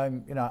is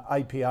saying,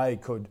 APA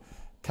could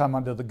come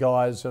under the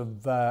guise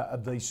of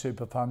these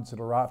super funds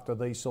that are after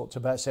these sorts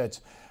of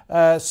assets.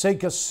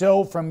 Seek a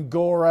sell from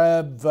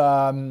Gaurav,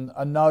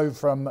 a no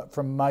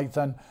from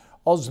Mathan.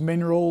 Oz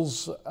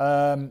Minerals,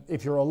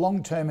 if you're a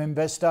long-term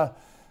investor,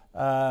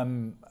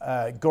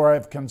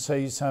 Gaurav can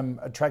see some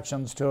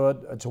attractions to it.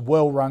 It's a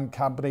well-run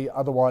company,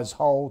 otherwise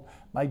hold.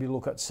 Maybe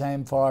look at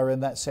Samfire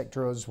in that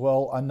sector as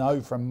well. A no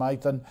from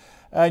Mathan.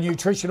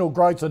 Nutritional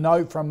growth, a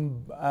no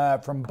from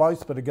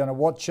both, but are going to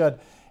watch it.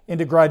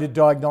 Integrated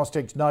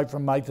diagnostics, no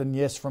from Mathan,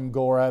 yes from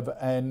Gaurav.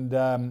 And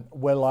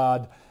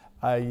Wellard,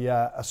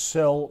 a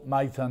sell.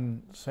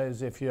 Mathan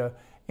says if you're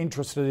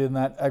interested in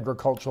that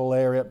agricultural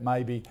area,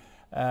 maybe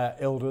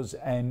Elders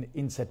and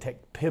Incitec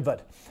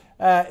Pivot.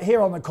 Here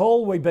on the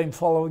call, we've been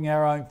following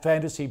our own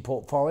fantasy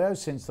portfolio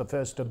since the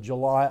 1st of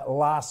July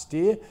last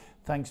year,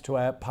 thanks to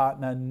our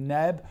partner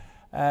NAB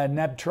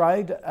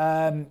Trade.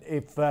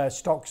 If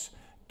stocks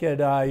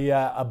get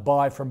a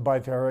buy from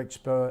both our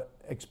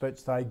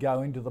experts, they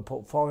go into the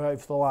portfolio.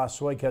 For the last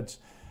week, it's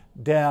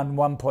down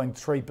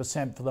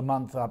 1.3% for the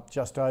month, up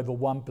just over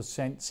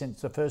 1%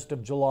 since the 1st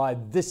of July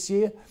this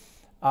year,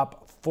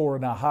 up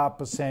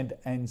 4.5%,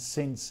 and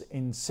since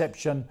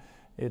inception,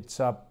 it's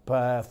up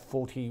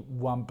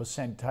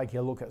 41%. Taking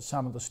a look at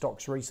some of the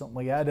stocks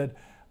recently added.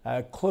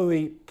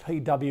 Cluey,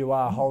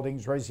 PWR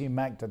Holdings,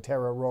 Resimac,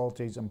 Deterra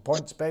Royalties and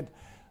PointsBet.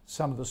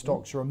 Some of the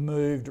stocks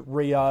removed,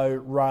 Rio,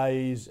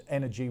 Rays,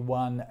 Energy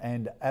One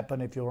and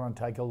Appen. If you want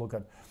to take a look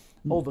at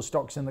all the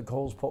stocks in the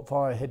calls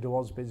portfolio, head to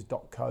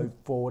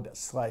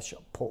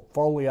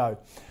ausbiz.co/portfolio.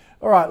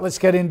 All right, let's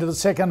get into the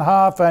second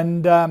half.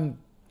 And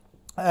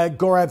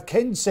Gaurav,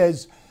 Ken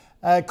says,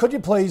 could you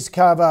please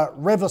cover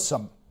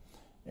Revisum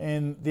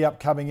in the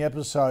upcoming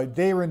episode?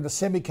 They're in the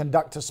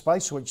semiconductor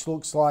space, which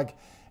looks like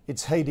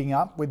it's heating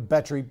up with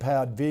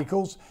battery-powered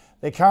vehicles.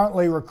 They're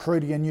currently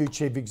recruiting a new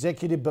chief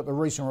executive, but the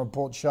recent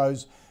report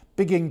shows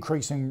big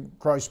increase in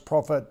gross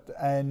profit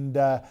and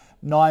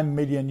 $9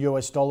 million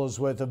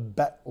worth of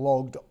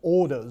backlogged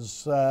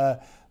orders.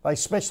 They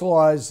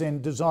specialise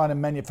in design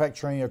and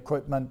manufacturing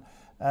equipment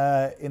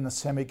in the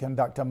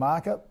semiconductor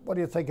market. What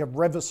do you think of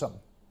Revisum?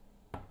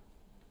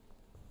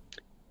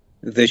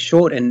 The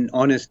short and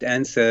honest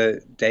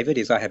answer, David,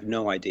 is I have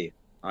no idea.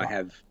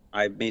 I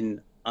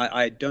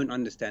don't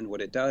understand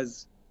what it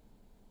does.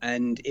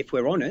 And if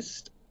we're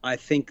honest, I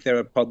think there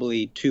are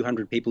probably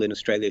 200 people in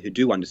Australia who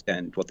do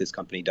understand what this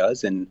company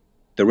does, and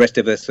the rest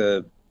of us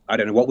are, I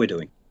don't know what we're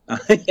doing.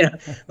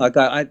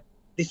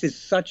 This is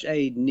such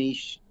a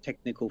niche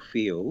technical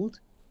field.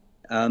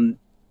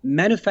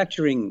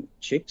 Manufacturing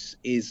chips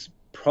is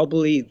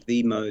probably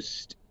the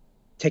most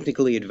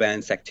technically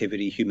advanced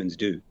activity humans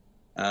do.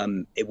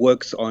 It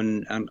works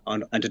on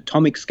an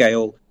atomic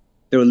scale.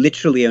 There are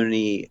literally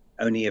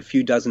only a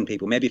few dozen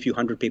people, maybe a few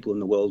hundred people in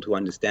the world who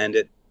understand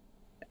it.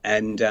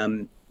 And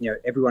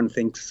everyone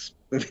thinks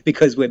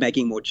because we're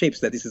making more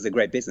chips that this is a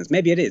great business.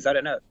 Maybe it is. I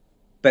don't know.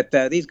 But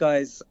these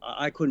guys,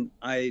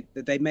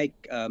 they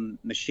make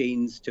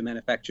machines to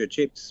manufacture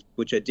chips,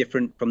 which are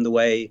different from the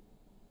way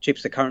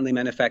chips are currently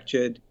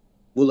manufactured.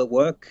 Will it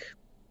work?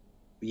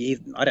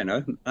 I don't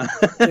know.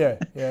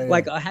 Yeah.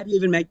 Like, how do you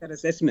even make that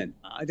assessment?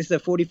 This is a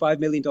 $45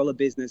 million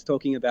business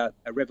talking about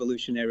a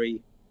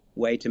revolutionary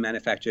way to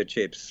manufacture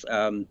chips.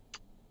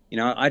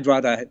 I'd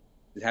rather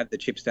have the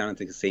chips down at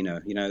the casino.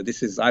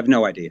 I have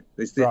no idea.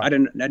 Right. I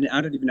don't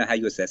even know how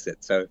you assess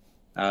it. So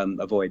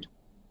avoid.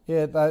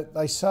 Yeah,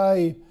 they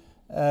say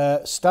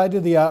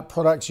state-of-the-art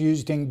products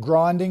used in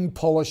grinding,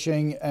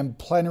 polishing and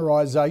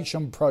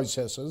planarization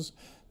processes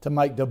to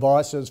make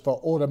devices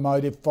for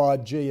automotive,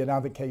 5G and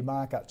other key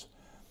markets.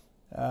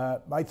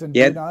 Nathan, do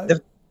you know?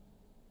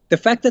 The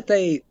fact that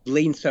they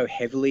lean so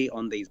heavily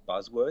on these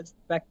buzzwords,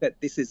 the fact that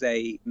this is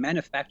a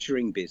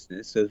manufacturing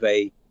business of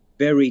a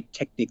very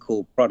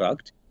technical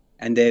product,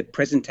 and their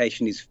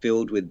presentation is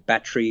filled with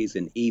batteries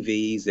and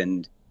EVs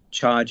and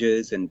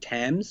chargers and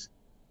TAMs,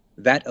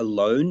 that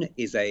alone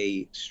is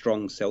a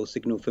strong sell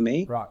signal for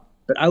me. Right.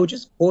 But I would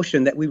just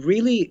caution that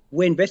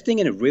we're investing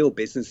in a real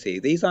business here.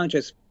 These aren't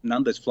just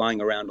numbers flying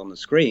around on the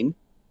screen.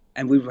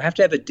 And we have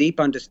to have a deep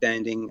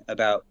understanding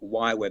about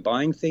why we're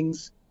buying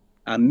things.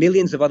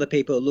 Millions of other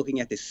people are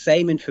looking at the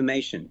same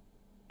information.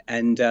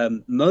 And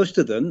most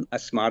of them are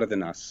smarter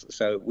than us.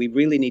 So we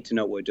really need to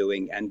know what we're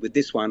doing. And with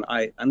this one,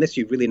 unless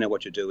you really know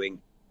what you're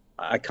doing,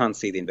 I can't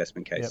see the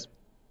investment case.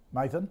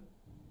 Yep. Nathan?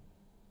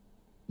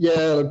 Yeah,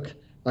 look,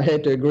 I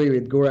hate to agree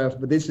with Gaurav,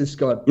 but this has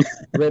got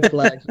red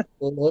flags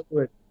all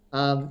over it.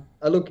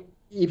 Look,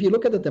 if you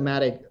look at the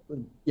thematic,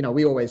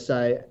 we always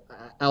say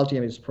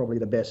Altium is probably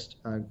the best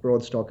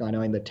broad stock I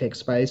know in the tech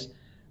space.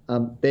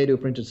 They do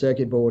printed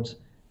circuit boards.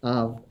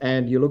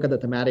 And you look at the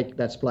thematic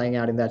that's playing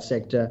out in that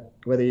sector,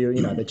 whether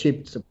the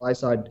chip supply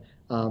side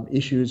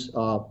issues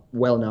are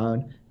well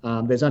known.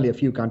 There's only a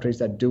few countries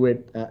that do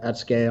it at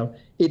scale.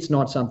 It's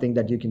not something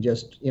that you can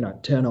just,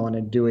 turn on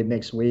and do it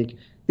next week.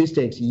 This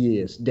takes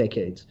years,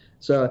 decades.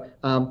 So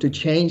to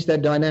change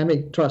that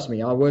dynamic, trust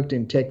me, I worked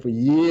in tech for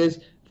years,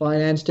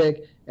 finance tech,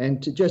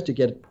 and to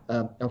get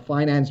a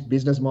finance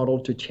business model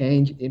to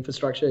change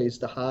infrastructure is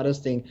the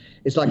hardest thing.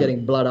 It's like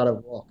getting blood out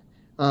of rock.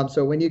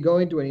 So when you go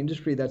into an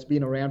industry that's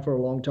been around for a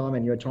long time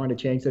and you're trying to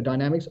change the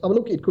dynamics,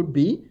 look, it could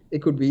be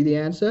the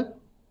answer,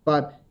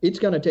 but it's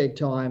going to take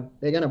time.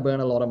 They're going to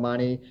burn a lot of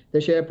money. The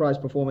share price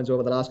performance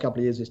over the last couple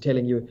of years is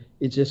telling you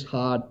it's just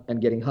hard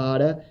and getting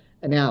harder.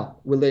 And now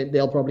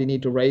they'll probably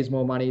need to raise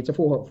more money. It's a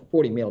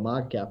 40 mil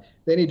market cap.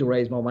 They need to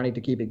raise more money to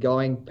keep it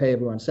going, pay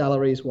everyone's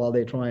salaries while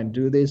they try and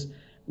do this.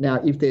 Now,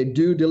 if they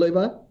do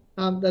deliver,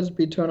 that's a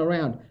big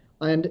turnaround.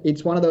 And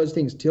it's one of those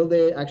things, till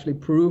they actually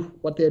prove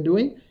what they're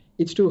doing,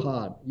 it's too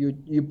hard.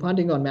 You're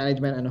punting on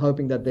management and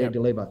hoping that they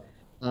deliver.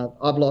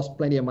 I've lost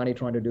plenty of money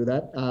trying to do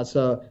that,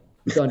 so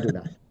don't do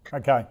that.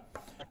 Okay,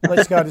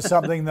 let's go to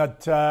something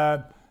that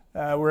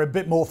we're a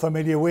bit more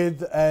familiar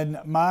with. And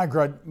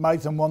Margaret,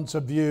 Nathan wants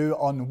a view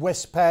on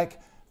Westpac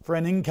for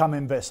an income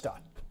investor.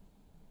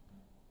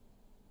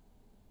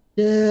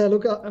 Yeah,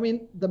 look, I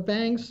mean, the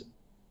banks,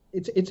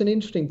 it's an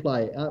interesting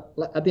play.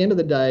 At the end of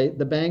the day,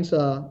 the banks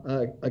are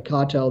a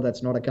cartel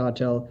that's not a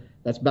cartel,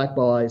 that's backed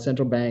by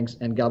central banks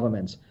and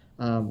governments.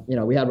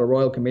 We had a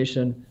royal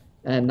commission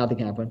and nothing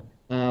happened.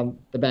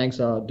 The banks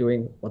are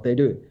doing what they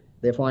do.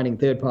 They're finding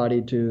third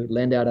party to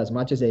lend out as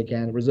much as they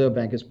can. Reserve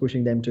Bank is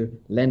pushing them to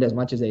lend as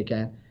much as they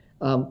can.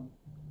 Around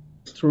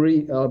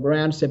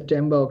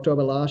September,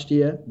 October last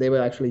year, they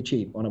were actually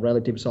cheap on a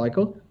relative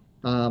cycle.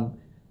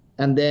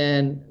 And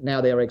then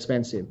now they are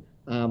expensive.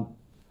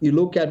 You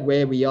look at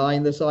where we are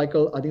in the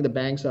cycle, I think the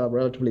banks are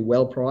relatively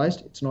well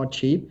priced. It's not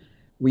cheap.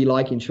 We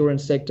like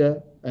insurance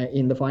sector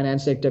in the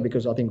finance sector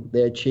because I think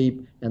they're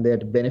cheap and they're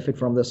to benefit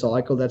from the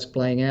cycle that's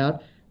playing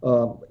out.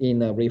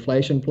 In a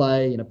reflation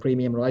play, in a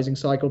premium rising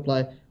cycle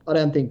play, I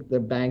don't think the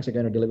banks are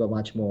going to deliver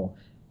much more.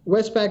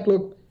 Westpac,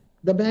 look,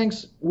 the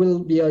banks will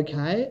be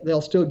okay.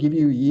 They'll still give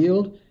you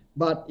yield.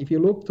 But if you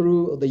look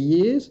through the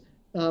years,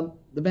 the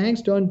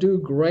banks don't do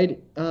great,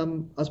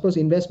 I suppose,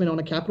 investment on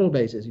a capital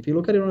basis. If you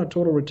look at it on a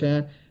total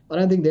return, I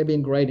don't think they've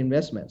been great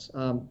investments.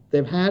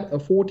 They've had a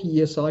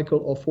 40-year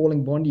cycle of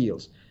falling bond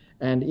yields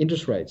and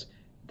interest rates.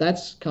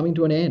 That's coming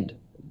to an end.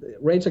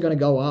 Rates are going to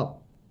go up.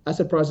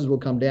 Asset prices will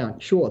come down.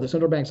 Sure, the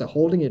central banks are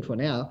holding it for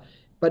now,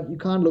 but you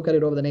can't look at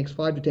it over the next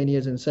 5 to 10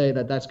 years and say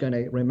that that's going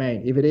to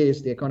remain. If it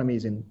is, the economy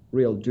is in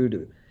real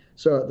doo-doo.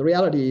 So the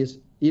reality is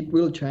it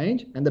will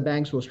change and the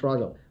banks will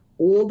struggle.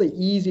 All the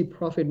easy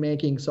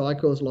profit-making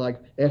cycles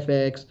like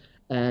FX,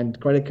 and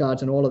credit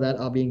cards and all of that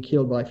are being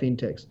killed by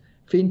fintechs.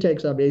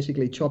 Fintechs are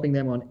basically chopping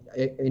them on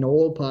in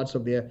all parts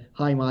of their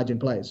high margin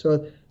plays.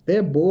 So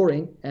they're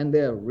boring, and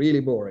they're really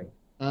boring,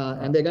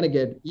 and they're going to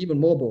get even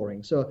more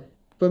boring. So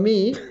for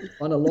me,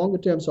 on a longer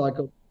term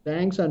cycle,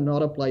 banks are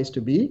not a place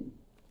to be.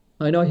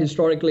 I know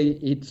historically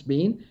it's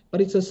been,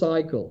 but it's a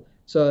cycle.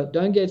 So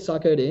don't get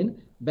suckered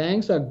in.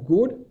 Banks are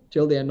good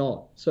till they're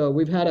not. So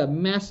we've had a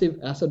massive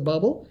asset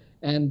bubble,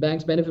 and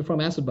banks benefit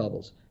from asset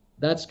bubbles.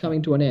 That's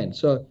coming to an end.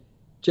 So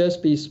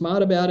just be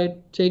smart about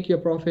it, take your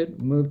profit,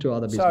 move to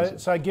other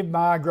businesses. So give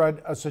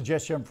Margaret a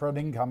suggestion for an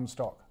income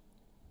stock.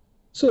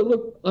 So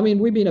look, I mean,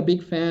 we've been a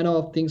big fan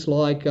of things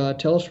like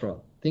Telstra,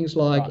 things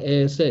like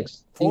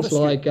ASX, things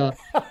like,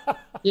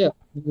 yeah,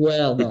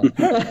 well, no.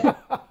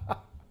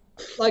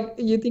 Like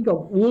you think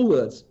of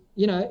Woolworths,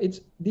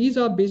 these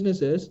are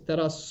businesses that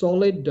are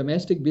solid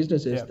domestic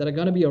businesses that are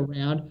going to be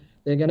around.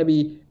 They're going to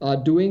be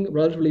doing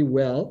relatively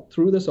well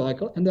through the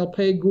cycle, and they'll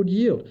pay good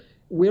yield.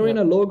 We're in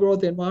a low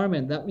growth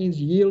environment. That means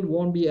yield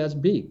won't be as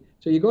big.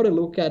 So you got to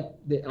look at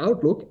the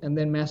outlook and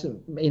then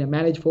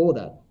manage for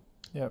that.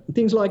 Yep.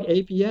 Things like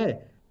APA,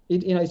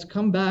 it's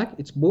come back,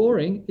 it's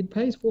boring, it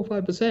pays 4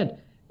 or 5%,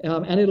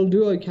 and it'll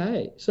do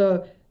okay.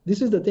 So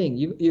this is the thing.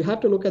 You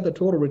have to look at the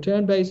total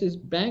return basis.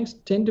 Banks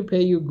tend to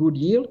pay you good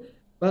yield,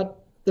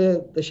 but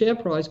the share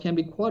price can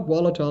be quite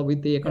volatile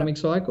with the economic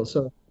cycle.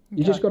 So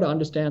you just got to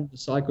understand the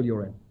cycle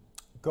you're in.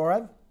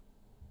 Gaurav?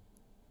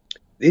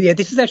 Yeah,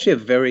 this is actually a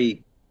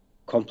very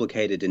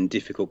complicated and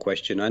difficult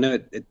question. I know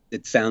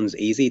it sounds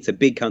easy. It's a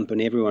big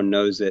company. Everyone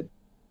knows it.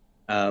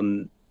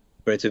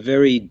 But it's a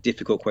very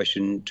difficult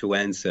question to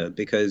answer,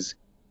 because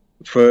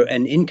for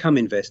an income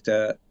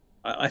investor,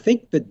 I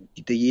think that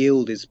the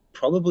yield is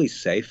probably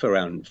safe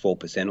around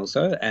 4% or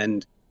so.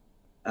 And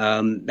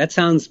that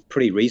sounds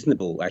pretty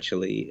reasonable,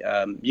 actually.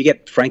 You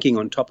get franking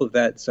on top of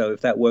that. So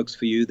if that works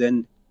for you,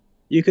 then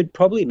you could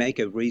probably make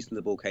a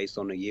reasonable case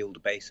on a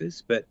yield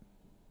basis. But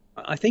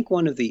I think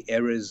one of the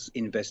errors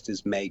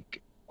investors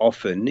make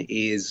often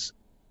is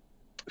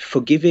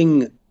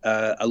forgiving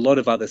a lot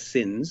of other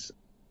sins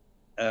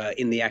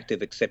in the act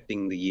of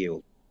accepting the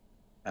yield.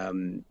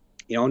 On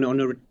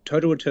a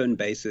total return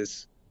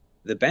basis,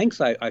 the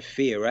banks, I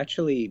fear, are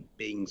actually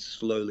being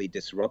slowly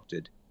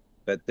disrupted,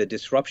 but the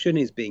disruption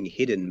is being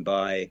hidden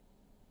by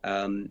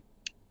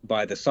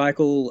the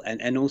cycle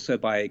and also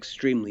by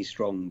extremely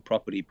strong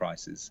property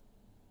prices.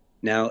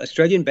 Now,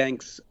 Australian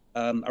banks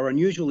are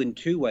unusual in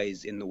two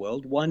ways in the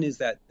world. One is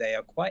that they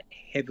are quite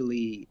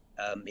heavily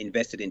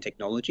invested in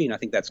technology, and I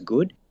think that's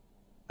good.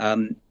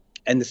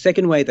 And the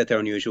second way that they're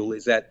unusual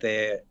is that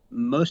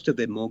most of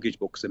their mortgage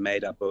books are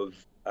made up of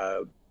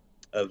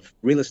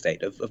real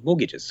estate, of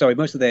mortgages. Sorry,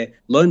 most of their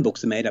loan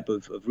books are made up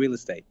of real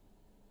estate,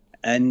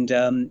 and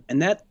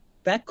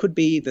that could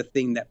be the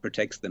thing that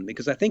protects them.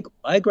 Because I think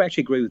I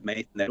actually agree with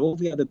Nathan that all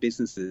the other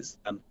businesses,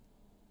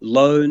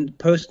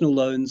 personal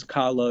loans,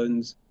 car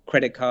loans,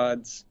 credit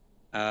cards,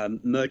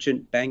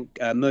 merchant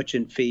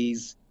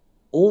fees,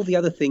 all the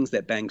other things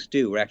that banks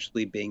do are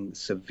actually being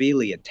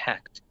severely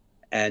attacked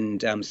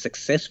and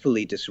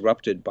successfully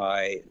disrupted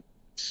by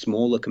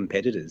smaller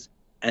competitors.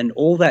 And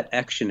all that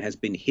action has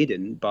been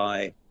hidden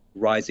by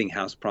rising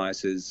house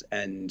prices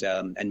and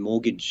a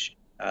mortgage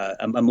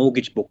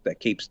book that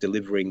keeps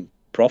delivering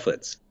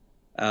profits.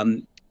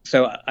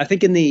 So I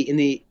think in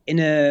a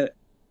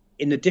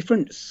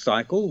different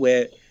cycle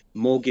where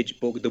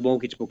the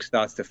mortgage book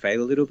starts to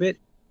fail a little bit,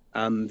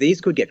 these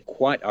could get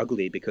quite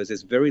ugly because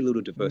there's very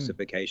little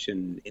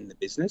diversification in the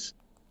business.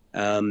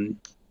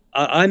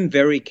 I'm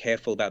very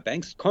careful about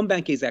banks.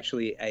 CommBank is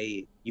actually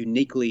a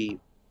uniquely,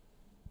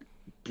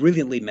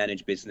 brilliantly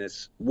managed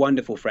business,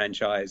 wonderful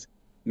franchise,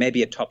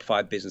 maybe a top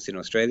 5 business in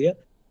Australia.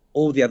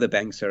 All the other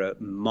banks are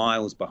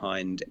miles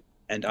behind,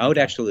 and I would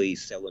actually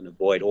sell and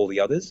avoid all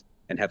the others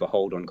and have a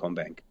hold on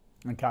CommBank.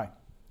 Okay.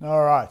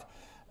 All right.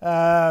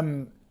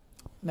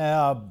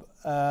 Now,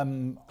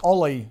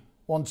 Ollie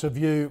wants a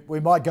view. We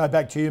might go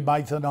back to you,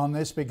 Nathan, on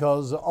this,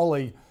 because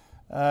Ollie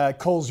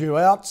calls you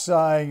out,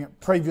 saying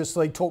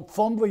previously talked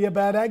fondly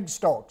about ag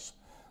stocks.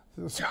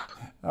 So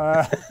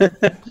I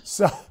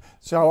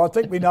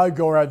think we know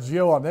Gaurav's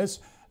view on this.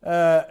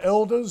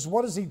 Elders,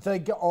 what does he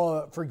think,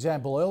 for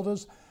example,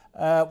 Elders,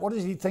 what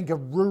does he think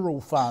of rural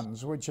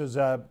funds, which is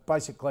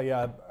basically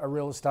a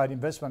real estate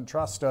investment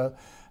trust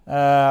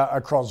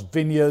across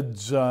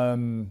vineyards,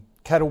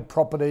 cattle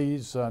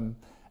properties and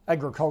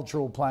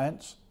agricultural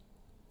plants?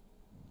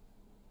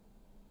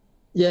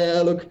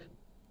 Yeah, look,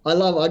 I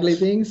love ugly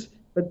things,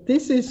 but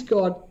this it's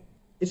got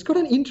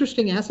an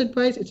interesting asset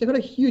base. It's got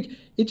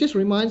it just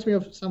reminds me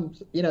of some,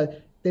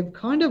 they've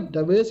kind of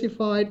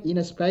diversified in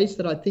a space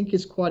that I think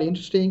is quite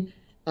interesting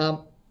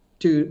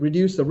to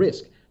reduce the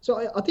risk.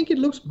 So I think it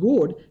looks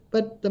good,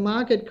 but the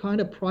market kind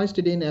of priced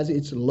it in as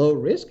it's low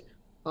risk.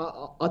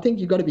 I think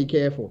you've got to be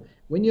careful.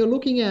 When you're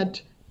looking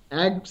at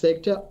ag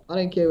sector, I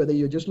don't care whether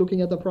you're just looking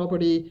at the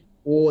property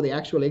or the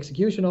actual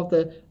execution of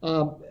the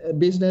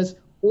business,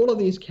 all of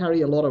these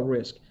carry a lot of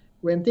risk.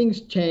 When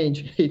things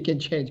change, it can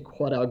change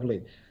quite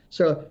ugly.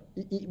 So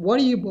what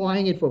are you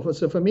buying it for?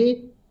 So for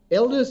me,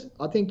 Elders,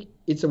 I think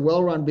it's a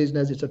well-run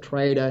business. It's a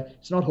trader.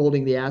 It's not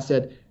holding the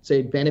asset, so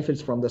it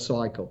benefits from the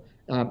cycle.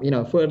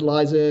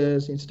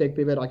 Fertilizers, Insect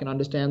Pivot, I can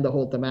understand the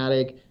whole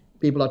thematic.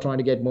 People are trying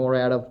to get more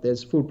out of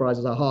this. Food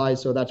prices are high,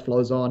 so that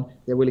flows on.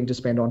 They're willing to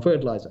spend on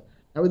fertilizer.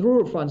 Now with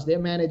rural funds, they're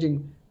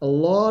managing a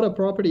lot of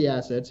property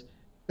assets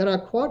that are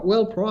quite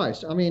well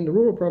priced. I mean,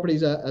 rural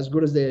properties are as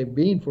good as they've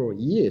been for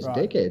years,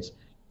 decades.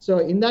 So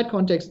in that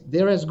context,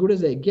 they're as good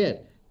as they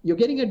get. You're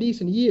getting a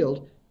decent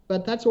yield,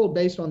 but that's all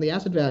based on the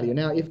asset value.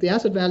 Now, if the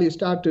asset values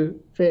start to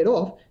fade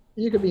off,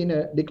 you could be in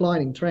a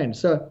declining trend.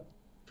 So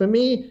for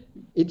me,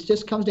 it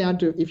just comes down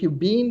to if you've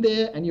been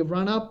there and you've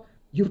run up,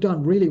 you've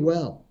done really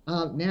well.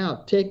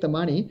 Now take the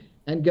money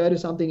and go to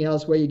something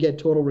else where you get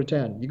total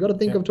return. You've got to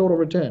think of total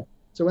return.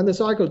 So when the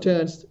cycle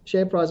turns,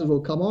 share prices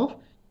will come off,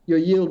 your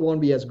yield won't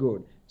be as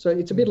good. So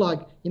it's a bit like,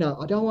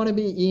 I don't want to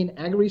be in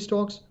agri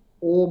stocks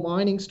or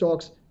mining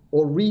stocks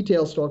or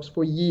retail stocks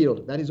for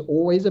yield. That is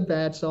always a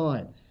bad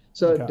sign.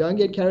 So don't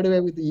get carried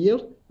away with the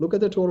yield. Look at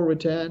the total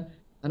return.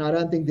 And I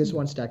don't think this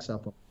one stacks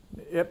up.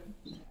 Yep.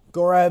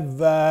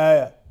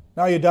 Gaurav,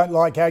 no, you don't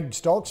like ag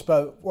stocks,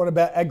 but what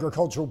about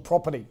agricultural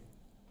property?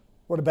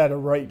 What about a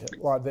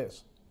REIT like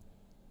this?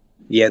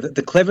 Yeah,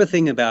 the clever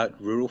thing about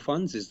rural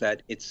funds is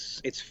that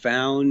it's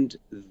found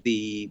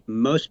the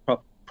most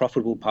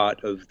profitable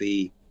part of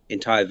the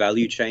entire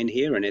value chain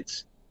here, and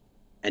it's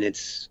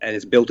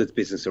built its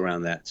business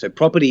around that. So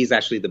property is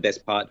actually the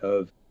best part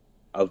of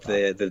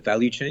the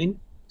value chain.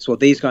 So what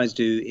these guys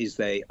do is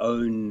they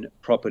own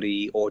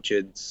property,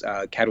 orchards,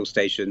 cattle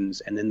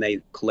stations, and then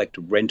they collect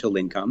rental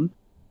income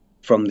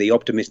from the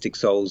optimistic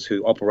souls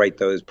who operate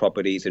those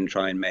properties and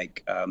try and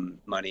make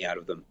money out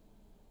of them.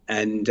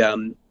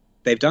 And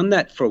they've done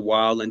that for a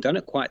while and done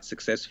it quite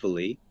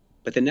successfully,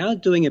 but they're now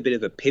doing a bit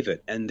of a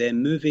pivot, and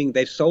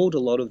they've sold a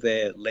lot of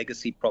their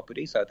legacy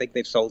properties. So I think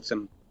they've sold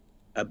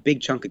a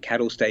big chunk of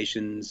cattle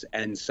stations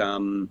and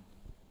some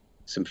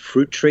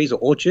fruit trees or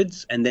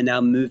orchards, and they're now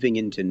moving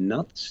into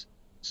nuts.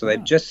 So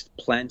they've just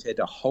planted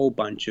a whole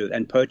bunch of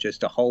and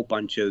purchased a whole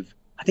bunch of,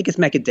 I think it's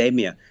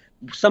macadamia,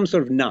 some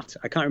sort of nut.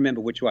 I can't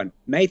remember which one.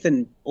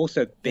 Nathan,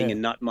 also being a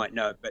nut, might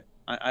know, but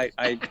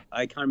I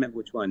can't remember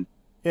which one.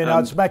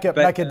 It's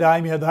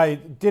macadamia. They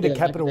did a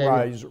capital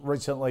raise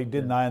recently,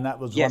 didn't they? And that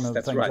was one of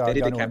the things they were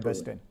going to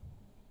invest in.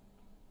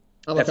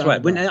 That's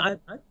right. When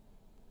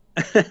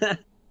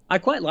I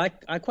quite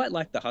like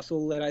the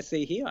hustle that I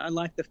see here. I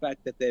like the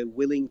fact that they're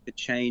willing to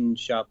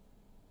change up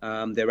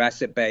their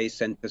asset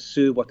base and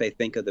pursue what they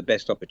think are the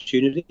best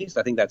opportunities.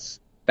 I think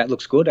that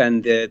looks good,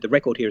 and the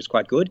record here is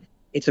quite good.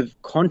 It's a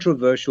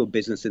controversial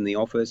business in the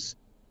office,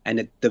 and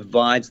it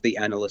divides the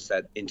analysts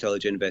at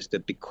Intelligent Investor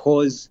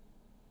because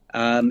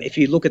if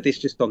you look at this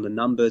just on the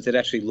numbers, it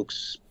actually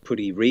looks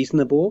pretty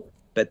reasonable.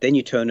 But then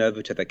you turn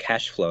over to the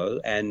cash flow,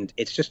 and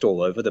it's just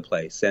all over the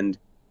place. And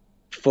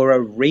for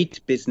a REIT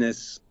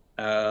business,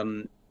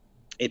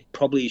 it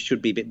probably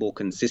should be a bit more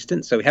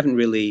consistent. So we haven't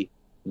really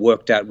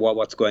worked out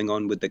what's going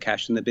on with the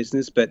cash in the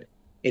business, but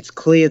it's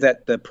clear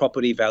that the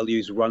property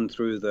values run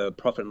through the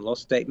profit and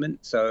loss statement.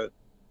 So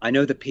I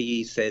know the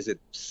PE says it's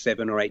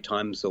 7 or 8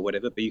 times or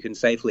whatever, but you can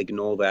safely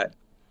ignore that.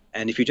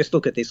 And if you just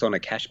look at this on a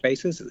cash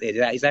basis, it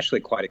is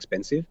actually quite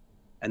expensive,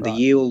 and the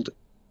yield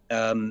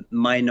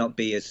might not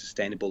be as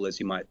sustainable as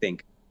you might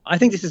think. I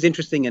think this is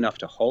interesting enough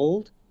to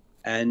hold,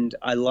 and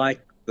I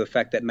like the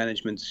fact that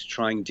management's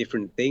trying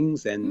different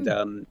things, and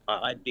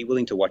I'd be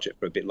willing to watch it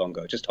for a bit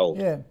longer. Just hold.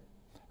 Yeah.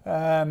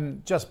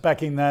 Just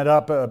backing that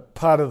up,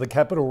 part of the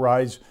capital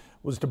raise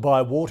was to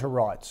buy water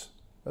rights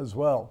as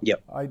well.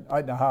 Yep.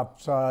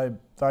 8.5. So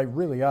they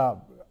really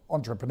are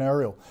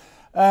entrepreneurial.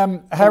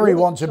 Harry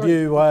wants a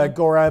view,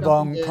 Gaurav,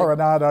 on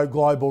Coronado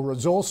Global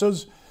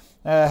Resources.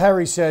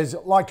 Harry says,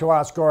 like to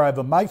ask Gaurav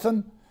and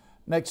Nathan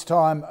next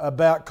time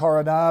about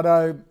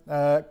Coronado.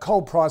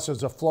 Coal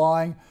prices are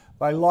flying.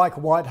 They like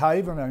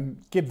Whitehaven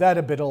and give that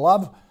a bit of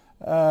love.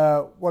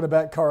 What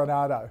about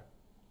Coronado?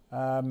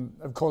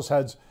 Of course,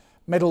 has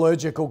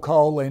metallurgical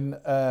coal in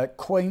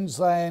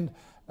Queensland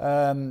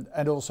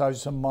and also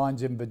some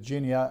mines in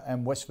Virginia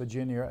and West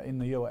Virginia in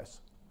the US.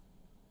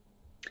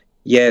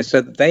 Yeah, so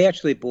they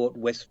actually bought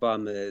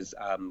Wesfarmers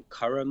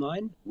Curragh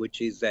mine,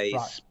 which is a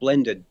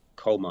splendid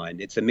coal mine.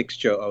 It's a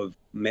mixture of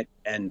met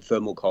and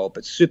thermal coal,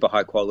 but super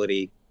high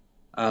quality.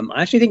 I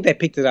actually think they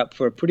picked it up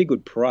for a pretty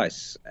good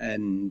price,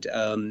 and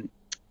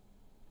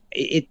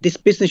this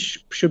business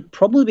should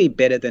probably be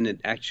better than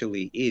it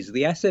actually is.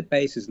 The asset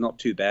base is not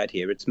too bad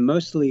here. It's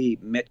mostly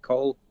met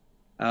coal,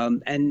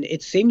 and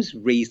it seems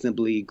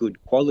reasonably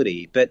good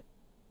quality. But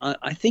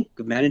I think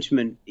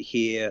management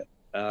here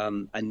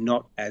are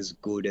not as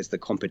good as the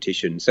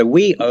competition. So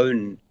we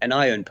own, and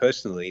I own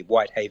personally,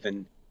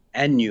 Whitehaven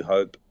and New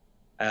Hope,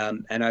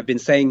 and I've been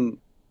saying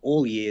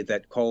all year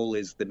that coal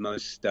is the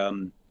most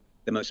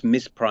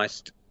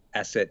mispriced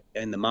asset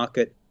in the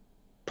market.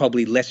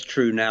 Probably less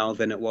true now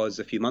than it was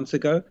a few months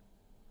ago,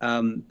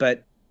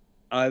 but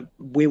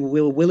we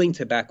were willing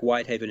to back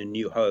Whitehaven and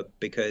New Hope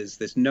because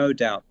there's no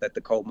doubt that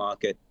the coal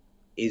market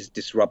is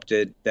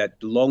disrupted. That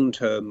long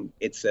term,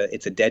 it's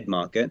a dead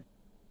market.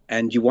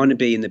 And you want to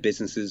be in the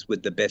businesses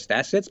with the best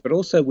assets, but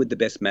also with the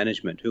best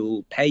management who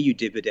will pay you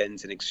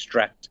dividends and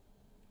extract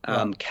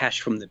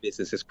cash from the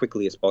business as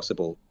quickly as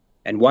possible.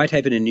 And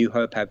Whitehaven and New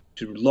Hope have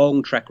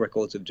long track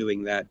records of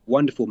doing that,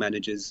 wonderful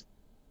managers,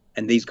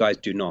 and these guys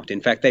do not.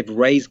 In fact, they've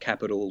raised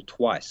capital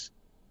twice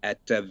at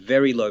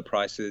very low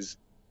prices,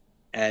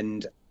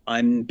 and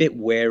I'm a bit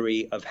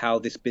wary of how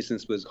this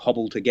business was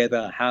hobbled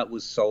together, how it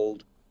was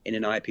sold in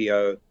an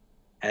IPO,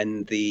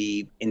 and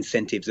the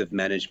incentives of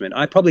management.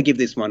 I'd probably give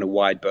this one a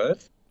wide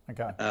berth.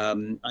 Okay.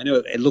 I know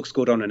it looks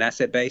good on an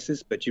asset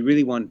basis, but you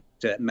really want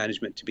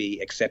management to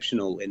be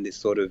exceptional in this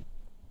sort of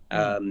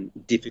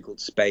difficult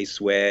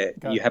space where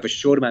you have a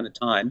short amount of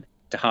time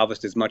to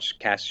harvest as much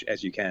cash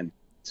as you can.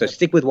 So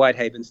stick with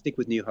Whitehaven, stick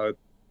with New Hope,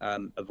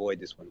 avoid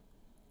this one.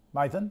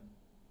 Nathan?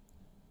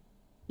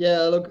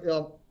 Yeah,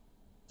 look,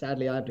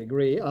 sadly, I have to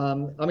agree.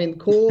 I mean,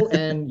 coal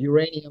and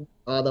uranium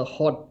are the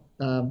hot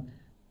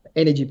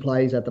energy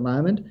plays at the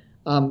moment.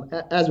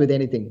 As with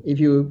anything, if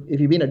you've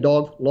been a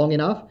dog long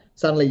enough,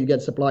 suddenly you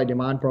get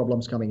supply-demand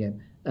problems coming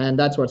in. And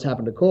that's what's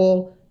happened to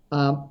coal.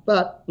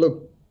 But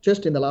look,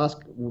 just in the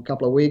last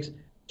couple of weeks,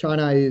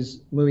 China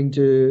is moving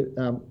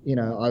to,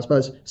 I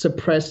suppose,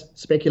 suppress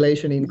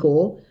speculation in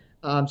coal.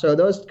 So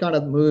those kind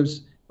of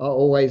moves are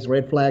always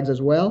red flags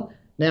as well.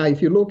 Now,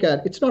 if you look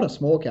at, it's not a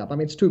small cap. I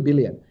mean, it's 2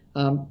 billion.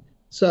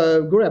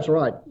 So Gaurav's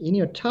right. In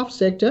your tough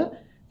sector,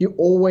 you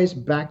always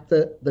back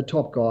the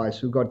top guys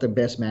who got the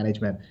best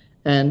management.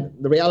 And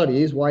the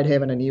reality is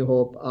Whitehaven and New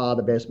Hope are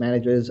the best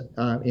managers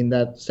in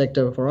that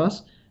sector for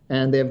us.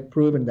 And they've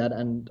proven that.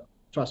 And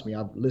trust me,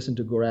 I've listened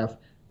to Gaurav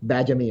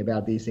badger me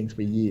about these things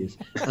for years.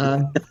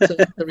 So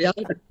the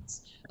reality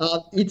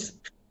is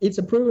it's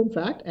a proven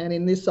fact. And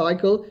in this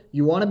cycle,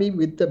 you want to be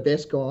with the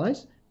best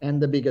guys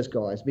and the biggest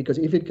guys. Because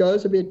if it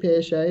goes a bit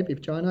pear-shaped,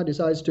 if China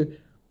decides to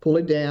pull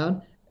it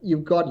down,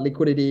 you've got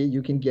liquidity,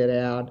 you can get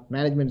out,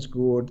 management's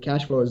good,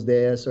 cash flow is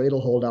there, so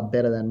it'll hold up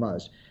better than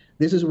most.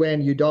 This is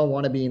when you don't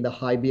want to be in the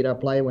high beta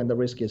play when the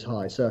risk is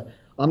high. So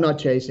I'm not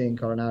chasing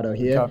Coronado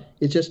here. Okay.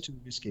 It's just too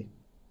risky.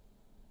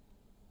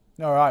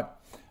 All right.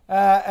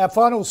 Our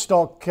final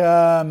stock,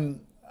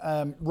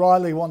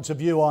 Riley wants a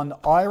view on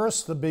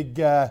Iris, the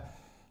big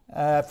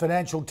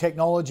financial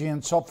technology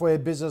and software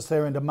business.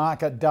 They're into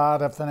market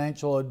data,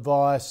 financial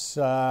advice,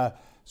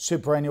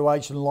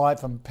 superannuation,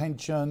 life and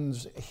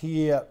pensions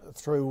here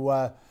through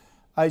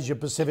Asia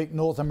Pacific,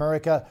 North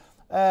America.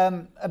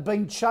 Have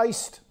been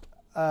chased,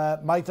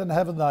 Nathan,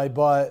 haven't they,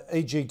 by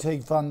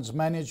EGT Funds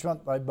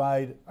Management. They've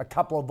made a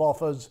couple of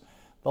offers.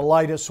 The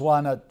latest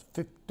one at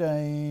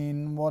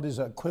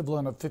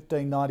equivalent of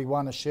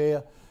 $15.91 a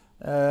share.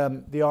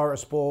 The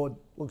Iris board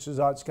looks as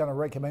though it's going to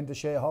recommend to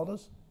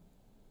shareholders.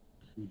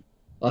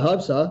 I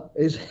hope so.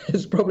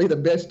 It's probably the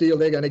best deal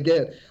they're going to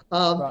get.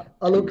 Right.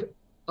 Look,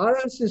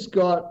 Iris has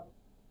got,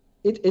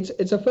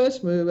 it's a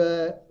first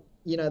mover.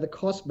 The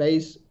cost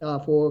base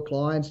for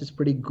clients is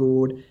pretty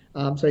good.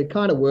 So it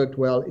kind of worked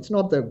well. It's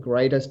not the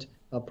greatest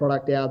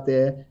product out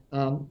there.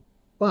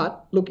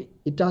 But look,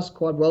 it does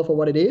quite well for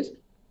what it is.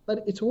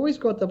 But it's always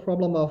got the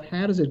problem of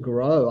how does it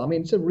grow? I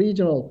mean, it's a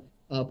regional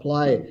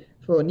play.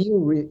 For a new,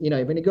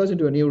 when it goes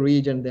into a new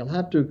region, they'll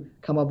have to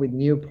come up with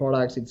new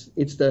products.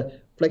 It's the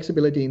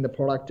flexibility in the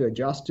product to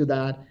adjust to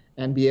that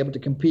and be able to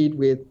compete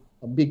with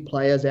big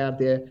players out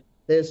there.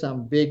 There's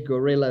some big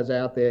gorillas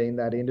out there in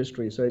that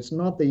industry. So it's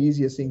not the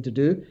easiest thing to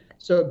do.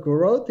 So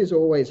growth is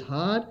always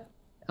hard.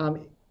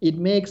 It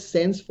makes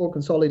sense for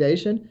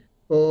consolidation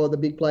for the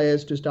big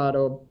players to start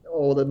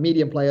or the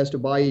medium players to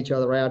buy each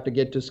other out to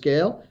get to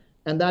scale.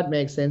 And that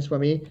makes sense for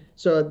me.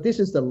 So this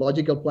is the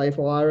logical play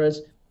for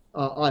Iris.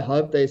 I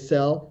hope they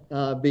sell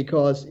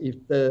because if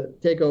the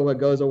takeover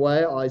goes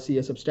away, I see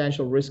a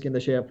substantial risk in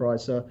the share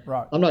price. So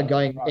I'm not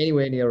going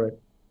anywhere near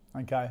it.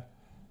 Okay.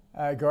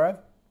 Gaurav?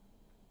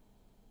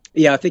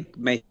 Yeah, I think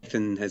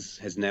Nathan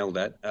has nailed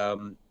that.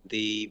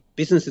 The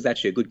business is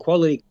actually a good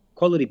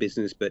quality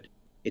business, but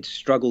it's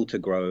struggled to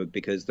grow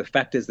because the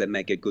factors that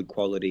make it good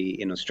quality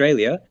in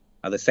Australia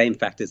are the same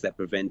factors that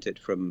prevent it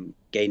from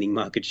gaining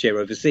market share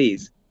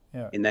overseas.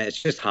 Yeah. In that it's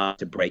just hard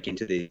to break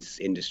into this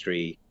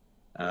industry,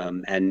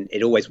 and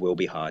it always will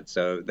be hard.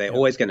 So they're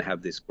always going to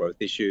have this growth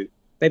issue.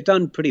 They've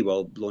done pretty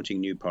well launching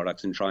new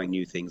products and trying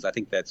new things. I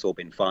think that's all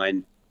been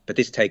fine. But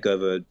this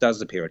takeover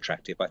does appear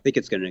attractive. I think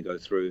it's going to go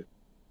through.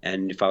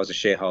 And if I was a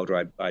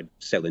shareholder, I'd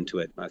sell into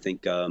it. I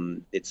think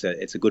it's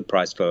a good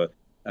price for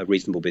a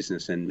reasonable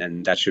business,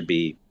 and that should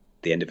be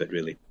the end of it,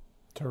 really.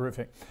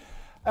 Terrific.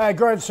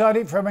 Gaurav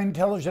Sodhi from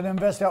Intelligent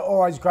Investor.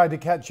 Always great to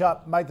catch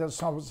up. Mate, that's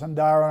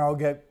Sandara,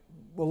 and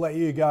we'll let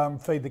you go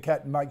and feed the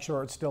cat and make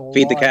sure it's still alive.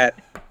 Feed the cat.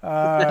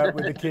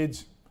 With the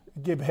kids.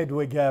 Give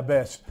Hedwig our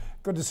best.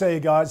 Good to see you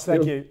guys.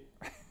 Thank you.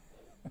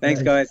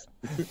 Thanks, guys.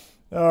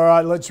 All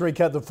right, let's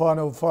recap the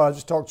final five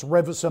stocks.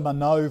 Revison, a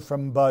no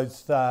from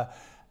both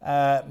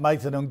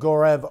Nathan and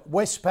Gaurav.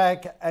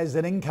 Westpac as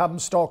an income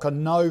stock, a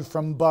no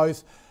from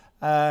both.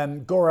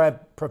 Gaurav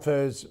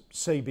prefers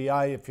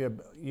CBA if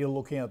you're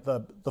looking at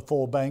the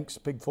four banks,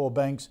 big four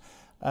banks.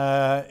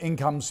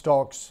 Income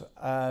stocks,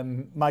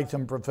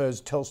 Mathan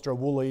prefers Telstra,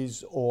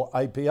 Woolies or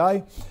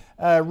APA.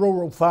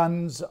 Rural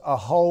funds, a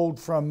hold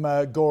from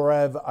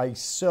Gaurav, a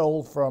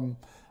sell from,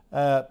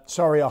 a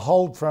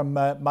hold from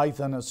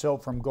Mathan, a sell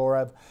from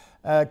Gaurav.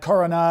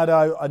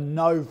 Coronado, a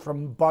no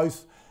from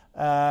both.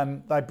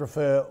 They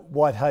prefer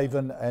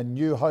Whitehaven and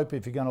New Hope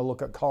if you're going to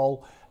look at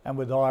coal, and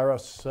with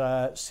Iris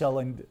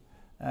selling,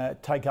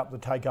 take up the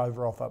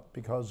takeover offer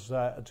because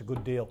it's a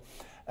good deal.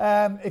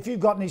 If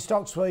you've got any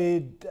stocks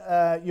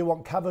you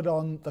want covered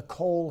on the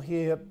call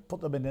here,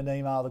 put them in an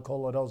email, the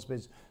call at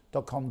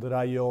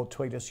ausbiz.com.au, or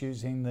tweet us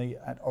using the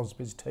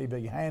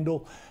 @AusbizTV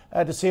handle.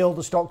 To see all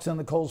the stocks in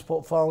the calls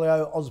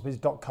portfolio,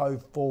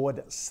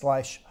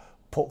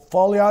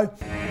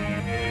 ausbiz.co/portfolio.